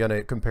even going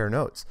to compare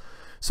notes.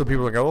 So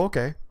people are like, oh,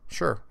 okay,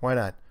 sure, why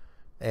not?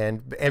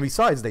 And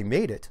besides, they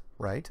made it,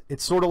 right?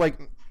 It's sort of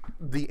like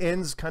the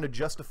ends kind of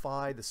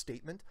justify the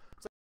statement.